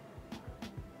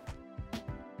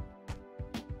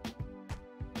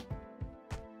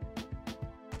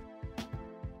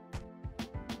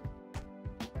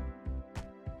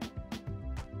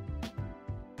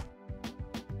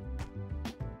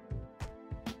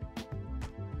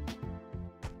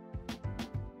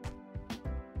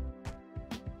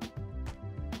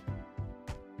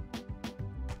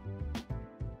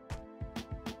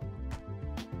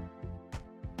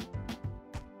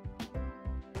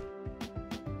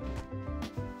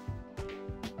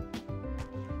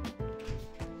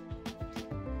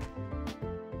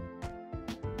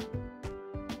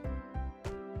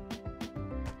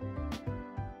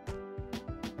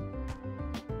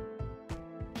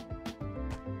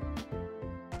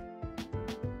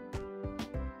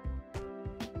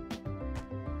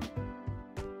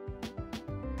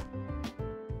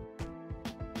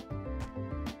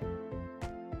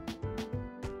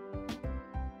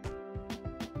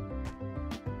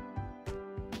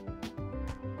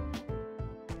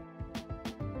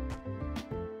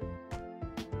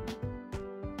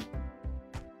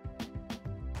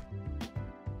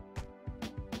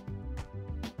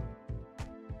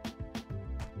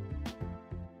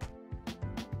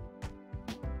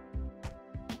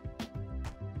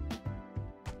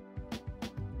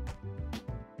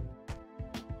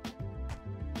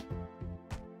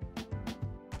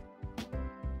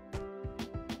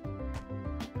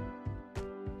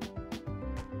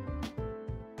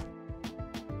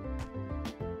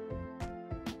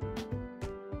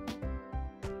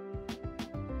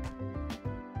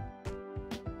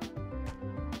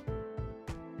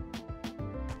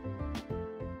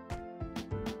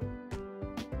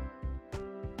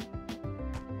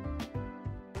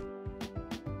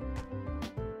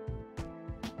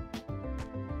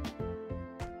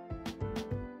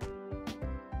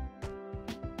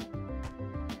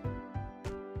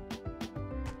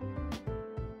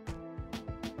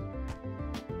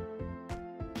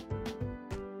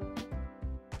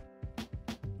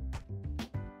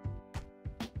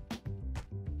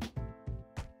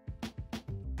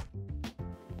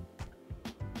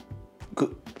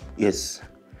 Good. Yes.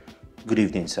 Good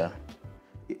evening, sir.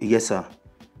 Yes, sir.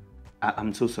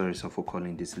 I'm so sorry, sir, for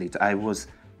calling this late. I was...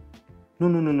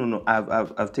 No.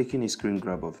 I've taken a screen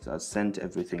grab of it. I've sent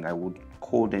everything. I would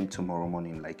call them tomorrow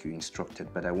morning like you instructed,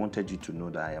 but I wanted you to know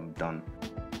that I am done.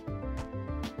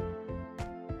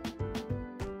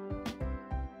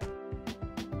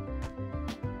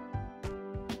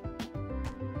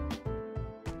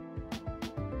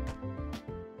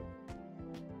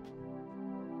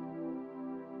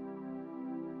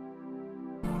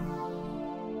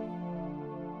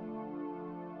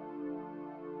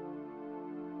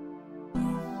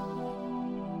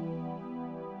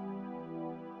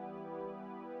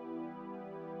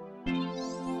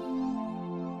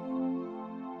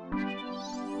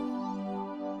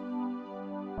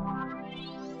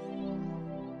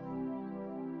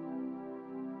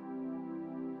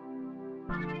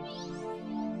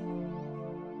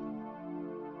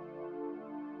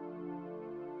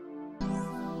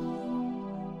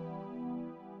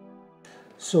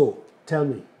 So, tell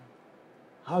me,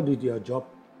 how did your job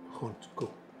hunt go?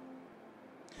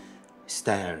 It's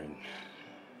tiring.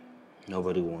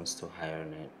 Nobody wants to hire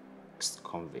an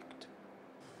ex-convict.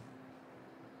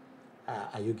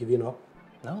 Are you giving up?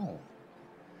 No.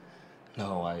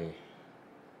 No,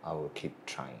 I will keep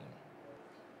trying.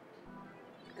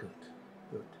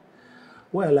 Good.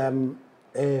 Well,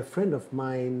 a friend of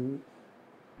mine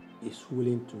is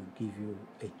willing to give you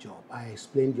a job. I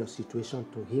explained your situation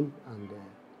to him and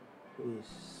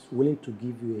he's willing to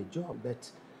give you a job,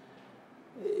 but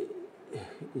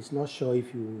he's not sure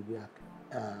if you will be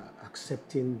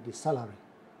accepting the salary.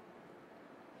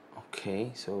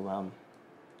 Okay, so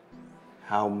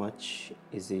how much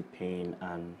is he paying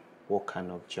and what kind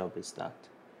of job is that?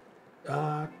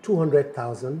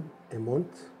 200,000 a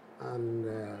month, and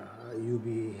you'll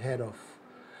be head of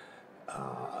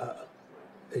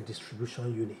a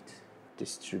distribution unit.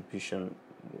 Distribution?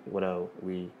 What are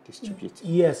we distributing?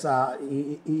 Yes,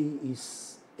 he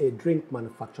is a drink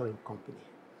manufacturing company,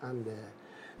 and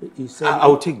he said... I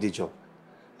will take the job.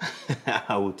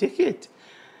 I will take it.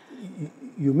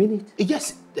 You mean it?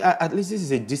 Yes, at least this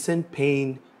is a decent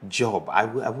paying job. I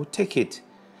will take it.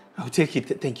 I will take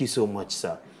it. Thank you so much,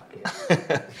 sir.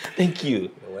 Okay. Thank you.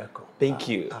 You're welcome. Thank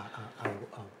you.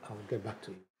 I'll get back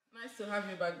to you. Nice to have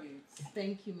you back, babes.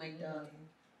 Thank you, my darling.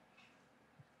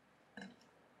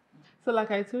 So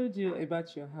like I told you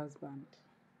about your husband,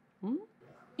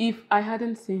 if I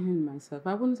hadn't seen him myself,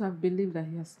 I wouldn't have believed that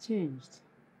he has changed.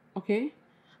 Okay?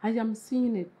 I am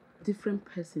seeing a different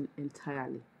person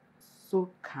entirely.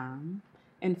 So calm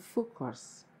and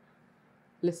focused.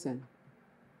 Listen,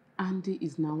 Andy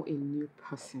is now a new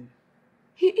person.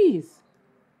 He is.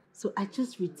 So I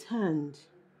just returned,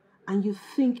 and you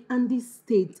think Andy's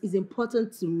state is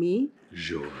important to me?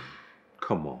 Joan,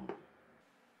 come on.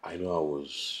 I know I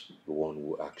was the one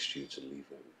who asked you to leave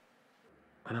him.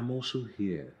 And I'm also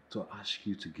here to ask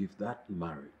you to give that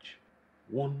marriage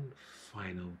one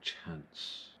final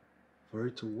chance for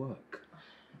it to work.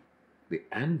 The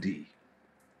Andy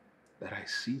that I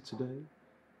see today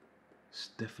is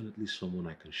definitely someone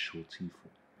I can show tea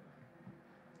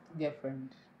for. Dear friend,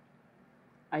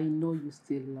 I know you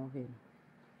still love him.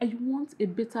 And you want a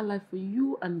better life for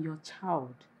you and your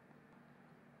child.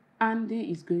 Andy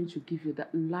is going to give you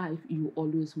that life you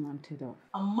always wanted of.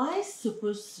 Am I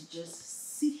supposed to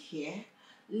just sit here,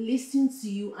 listen to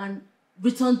you, and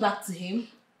return back to him?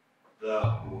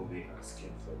 That will be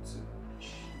asking for too much.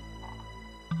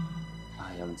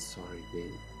 I am sorry,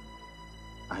 babe.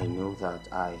 I know that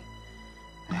I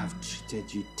have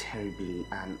treated you terribly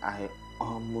and I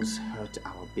almost hurt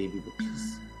our baby, but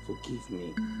please forgive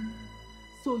me.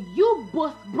 So you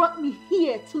both brought me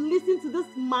here to listen to this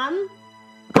man?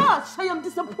 Gosh, I am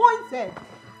disappointed.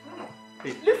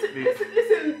 Babe,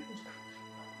 Listen.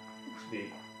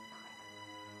 Babe.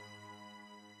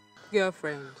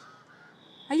 Girlfriend,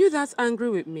 are you that angry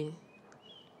with me?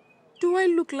 Do I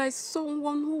look like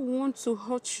someone who wants to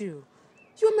hurt you?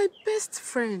 You're my best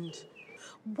friend.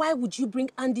 Why would you bring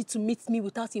Andy to meet me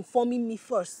without informing me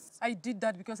first? I did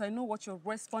that because I know what your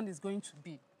response is going to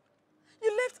be.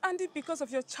 You left Andy because of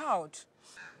your child.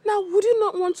 Now, would you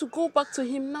not want to go back to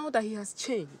him now that he has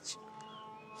changed?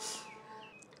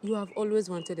 You have always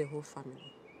wanted a whole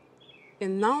family.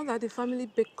 And now that the family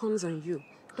beckons on you,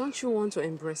 don't you want to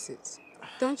embrace it?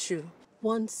 Don't you?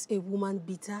 Once a woman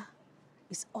beater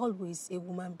is always a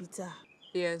woman beater.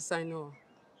 Yes, I know.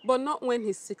 But not when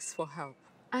he seeks for help.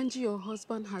 Angie, your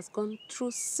husband, has gone through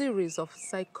a series of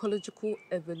psychological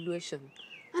evaluation.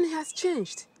 And he has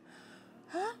changed.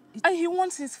 Huh? And he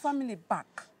wants his family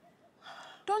back.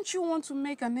 Don't you want to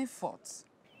make an effort?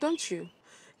 Don't you?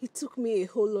 It took me a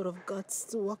whole lot of guts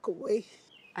to walk away.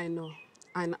 I know.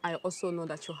 And I also know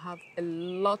that you have a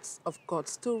lot of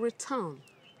guts to return.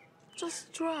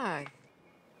 Just try.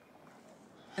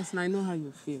 Listen, I know how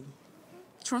you feel.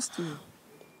 Trust me.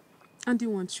 Andy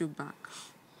wants you back.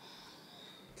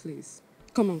 Please.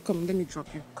 Come on, let me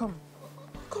drop you. Come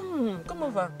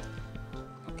over.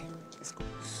 Okay, let's go.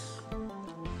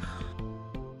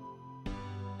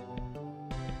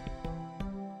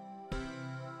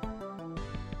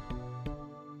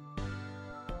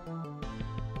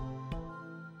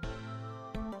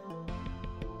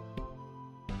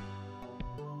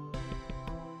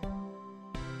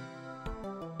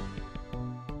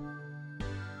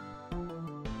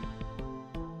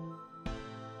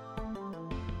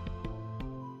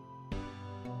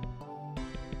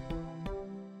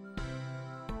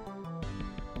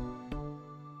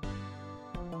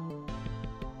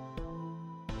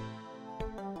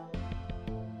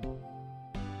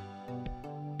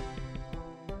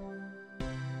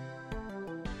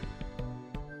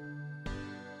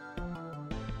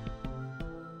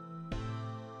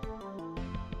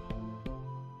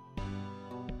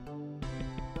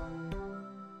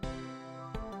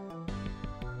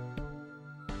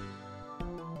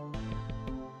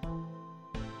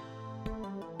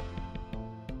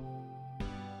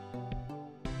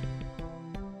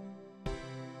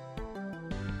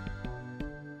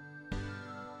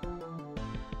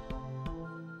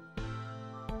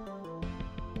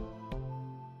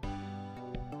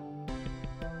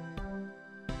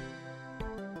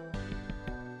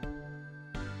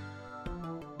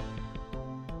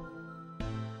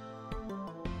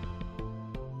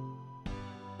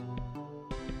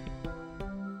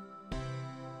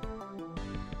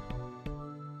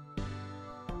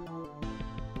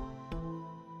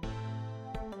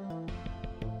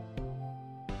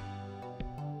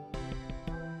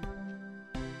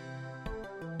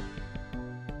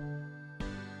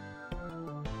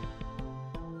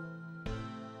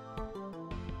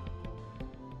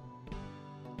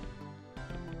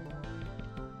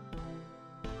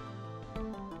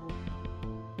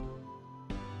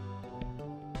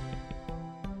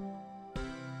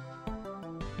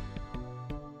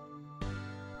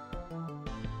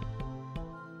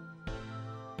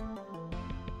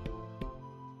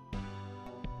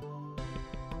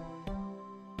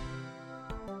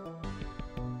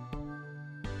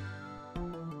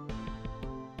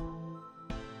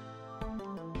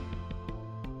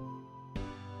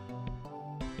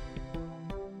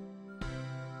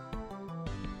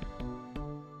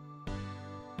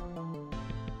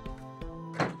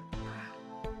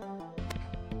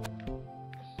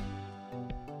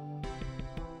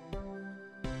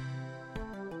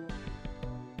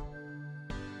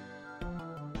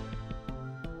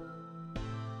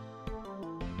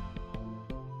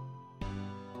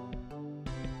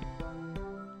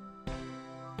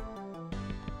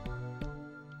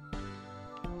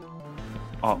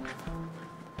 Oh.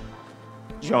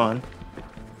 John,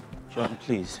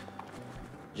 please.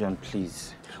 John,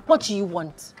 please. What do you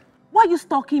want? Why are you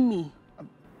stalking me?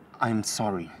 I'm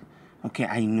sorry. Okay,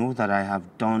 I know that I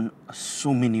have done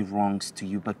so many wrongs to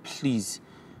you, but please,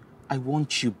 I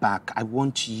want you back. I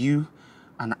want you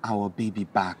and our baby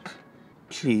back.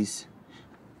 Please.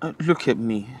 Look at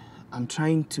me. I'm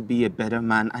trying to be a better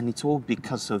man, and it's all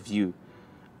because of you.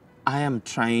 I am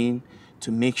trying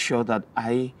to make sure that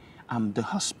I am the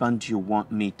husband you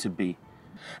want me to be.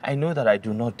 I know that I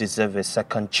do not deserve a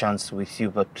second chance with you,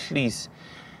 but please,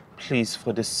 please,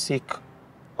 for the sake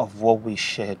of what we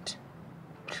shared,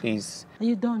 please. Are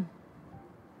you done?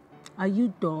 Are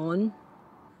you done?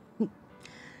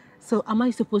 So am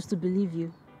I supposed to believe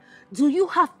you? Do you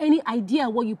have any idea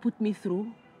what you put me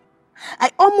through?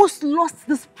 I almost lost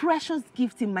this precious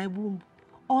gift in my womb,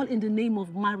 all in the name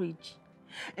of marriage.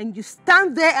 And you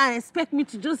stand there and expect me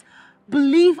to just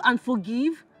believe and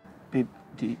forgive? Babe,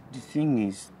 the thing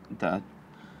is that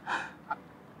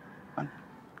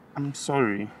I'm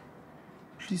sorry.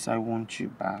 Please, I want you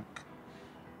back.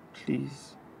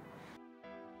 Please.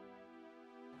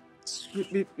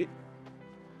 Babe.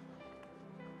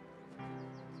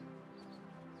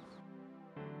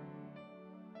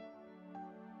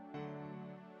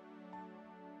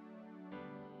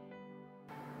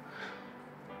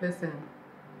 Listen,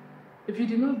 if you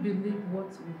do not believe what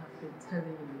we have been telling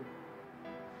you,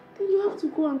 then you have to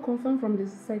go and confirm from the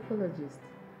psychologist.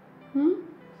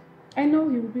 I know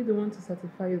he will be the one to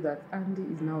certify you that Andy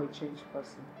is now a changed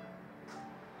person.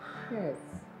 Yes.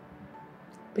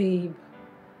 Babe,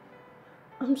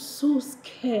 I'm so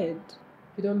scared.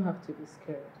 You don't have to be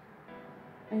scared.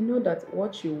 I know that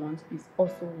what you want is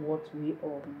also what we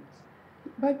all want.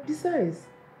 But besides,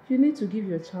 You need to give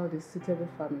your child a suitable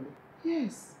family.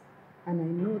 Yes. And I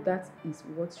know that is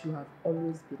what you have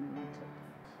always been wanting.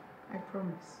 I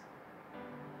promise.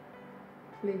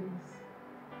 Please.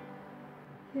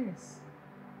 Yes.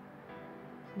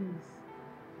 Please.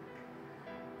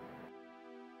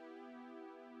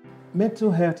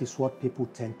 Mental health is what people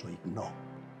tend to ignore.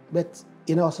 But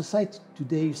in our society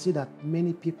today, you see that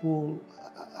many people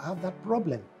have that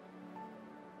problem.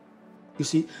 You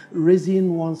see,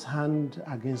 raising one's hand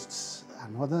against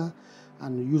another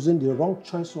and using the wrong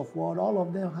choice of word, all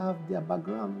of them have their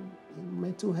background in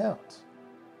mental health.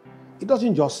 It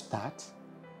doesn't just start,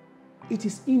 it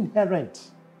is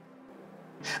inherent.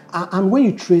 And when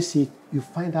you trace it, you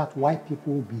find out why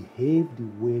people behave the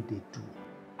way they do.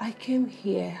 I came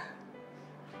here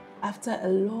after a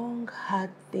long,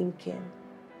 hard thinking.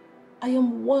 I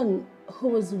am one who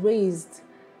was raised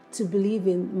to believe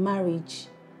in marriage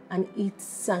and its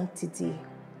sanctity.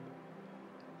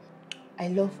 I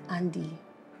love Andy,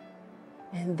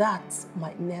 and that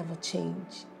might never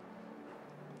change.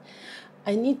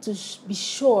 I need to be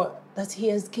sure that he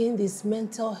has gained his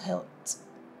mental health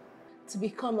to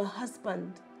become a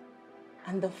husband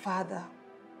and a father.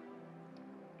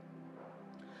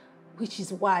 Which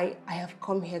is why I have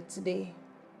come here today.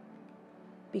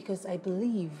 Because I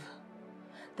believe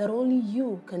that only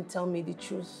you can tell me the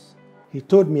truth. He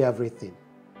told me everything,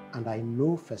 and I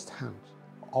know firsthand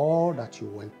all that you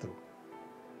went through.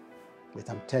 But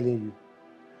I'm telling you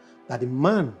that the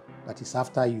man that is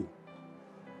after you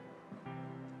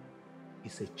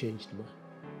is a changed man.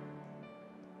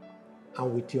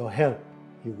 And with your help,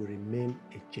 he will remain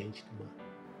a changed man.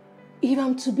 If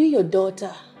I'm to be your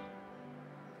daughter,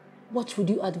 what would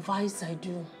you advise I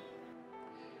do?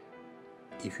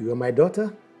 If you are my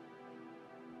daughter,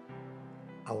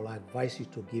 I will advise you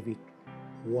to give it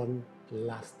one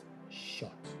last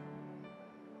shot.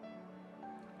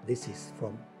 This is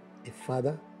from a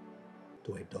father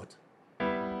to a daughter.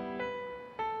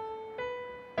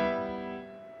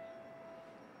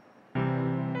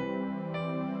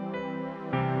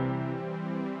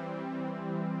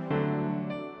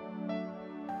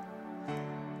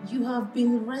 You have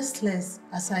been restless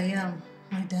as I am,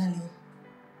 my darling.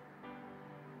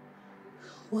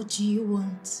 What do you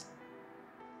want?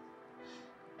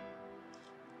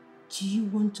 Do you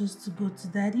want us to go to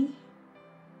Daddy?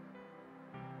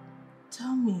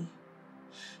 Tell me.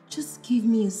 Just give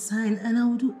me a sign and I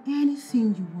will do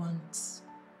anything you want.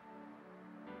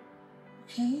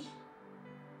 Okay?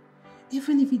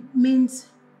 Even if it means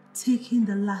taking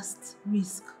the last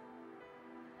risk,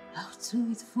 I'll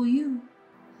do it for you.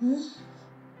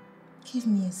 Give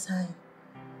me a sign.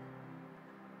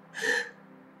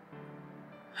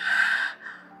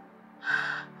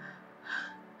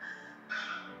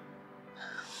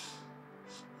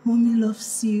 Mommy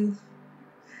loves you.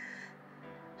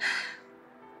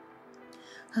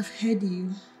 I've heard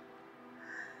you.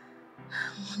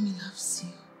 Mommy loves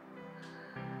you.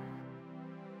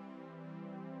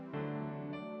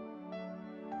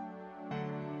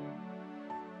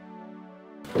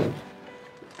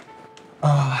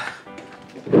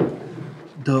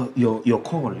 Your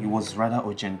call, it was rather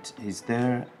urgent. Is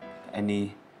there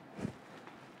any...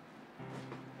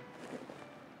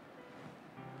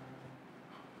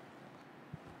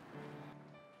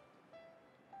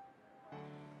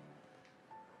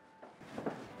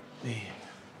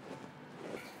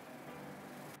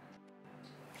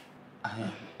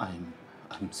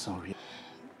 I'm sorry.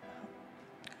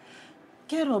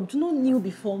 Get up, do not kneel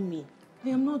before me. I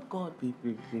am not God.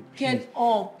 Baby, Get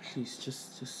up. Please,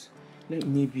 just let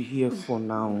me be here for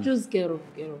now. Just get up,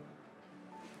 get up.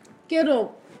 Get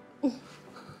up.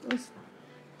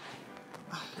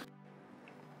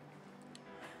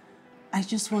 I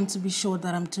just want to be sure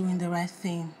that I'm doing the right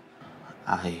thing.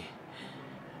 I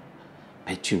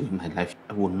bet you in my life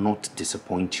I will not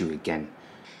disappoint you again.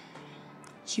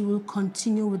 You will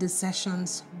continue with the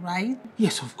sessions, right?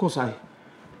 Yes, of course.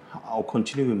 I'll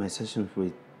continue with my sessions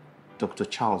with Dr.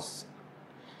 Charles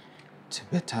to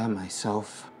better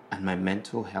myself and my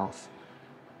mental health.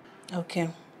 Okay.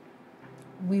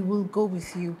 We will go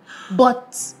with you,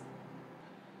 but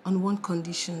on one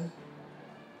condition.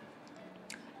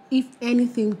 If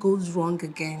anything goes wrong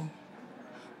again,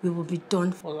 we will be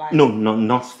done for life. No,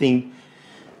 nothing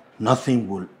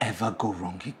will ever go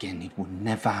wrong again. It will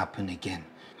never happen again.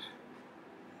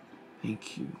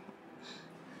 Thank you.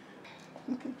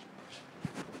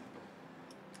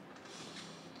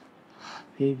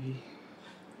 Baby,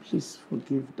 please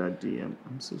forgive Daddy. I'm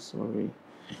so sorry.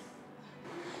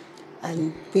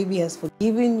 And baby has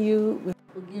forgiven you. We're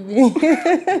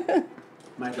forgiving.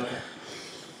 My daughter,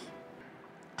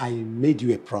 I made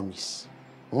you a promise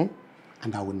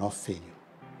And I will not fail you.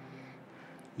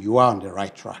 You are on the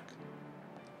right track.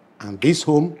 And this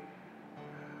home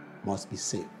must be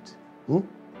saved.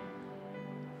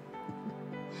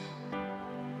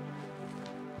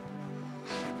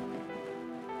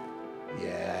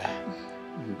 Yeah.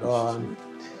 Go on.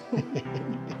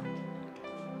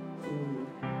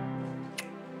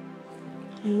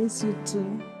 I miss you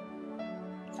too.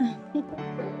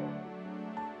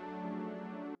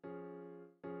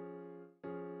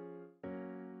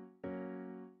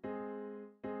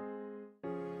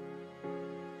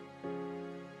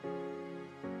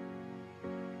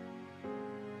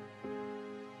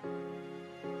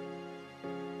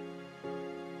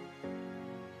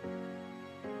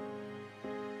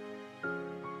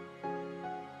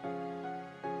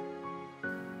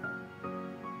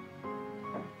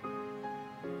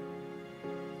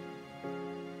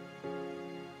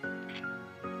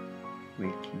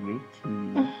 Wakey.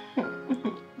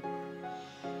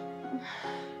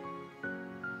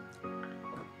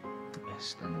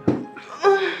 Stand up.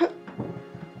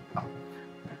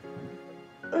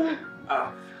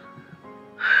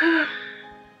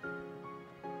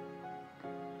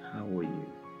 How are you?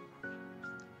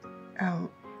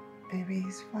 Baby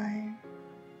is fine.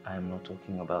 I'm not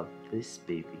talking about this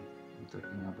baby. I'm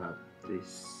talking about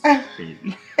this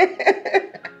baby.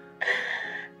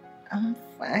 I'm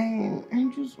fine. I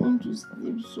just want to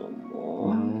sleep some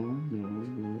more.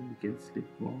 No. You can sleep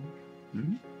more.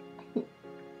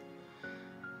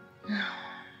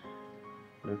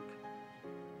 Look.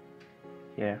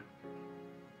 Here.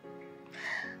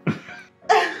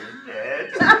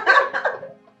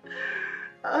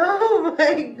 Oh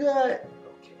my God.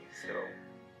 Okay, so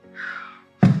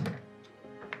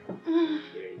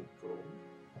here you go.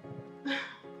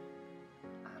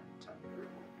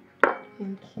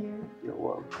 Thank you. You're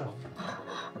welcome.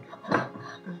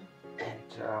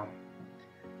 And let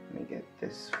me get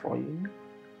this for you.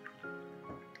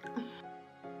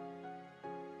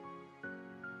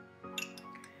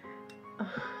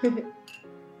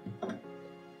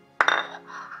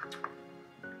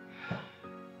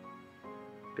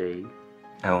 Babe,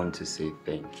 I want to say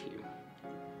thank you.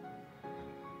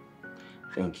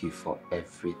 Thank you for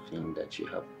everything that you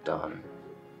have done.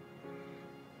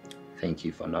 Thank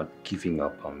you for not giving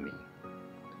up on me.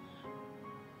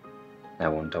 I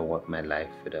wonder what my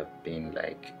life would have been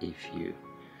like if you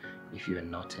were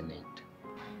not in it.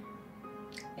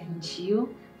 And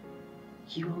you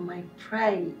are my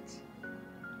pride.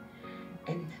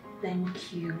 And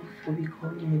thank you for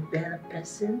becoming a better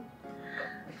person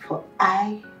for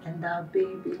I and our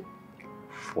baby.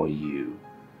 For you.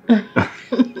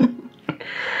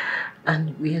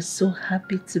 And we are so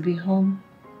happy to be home.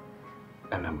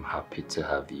 And I'm happy to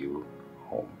have you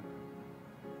home.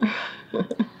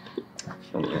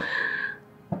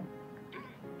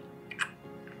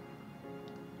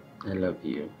 I love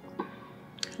you.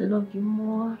 I love you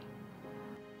more.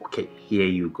 Okay, here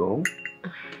you go.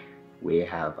 We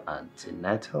have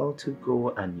antenatal to go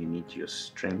and you need your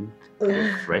strength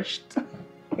refreshed.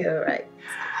 You're right.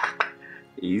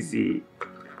 Easy.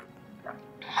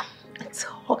 It's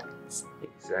hot.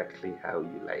 Exactly how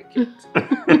you like it.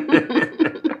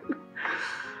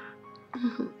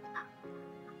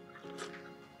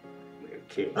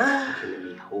 Okay, let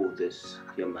me hold this,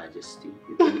 Your Majesty.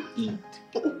 You can eat.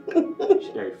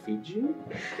 Should I feed you?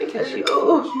 I think I should feed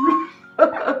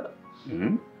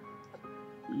you.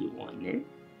 You want it?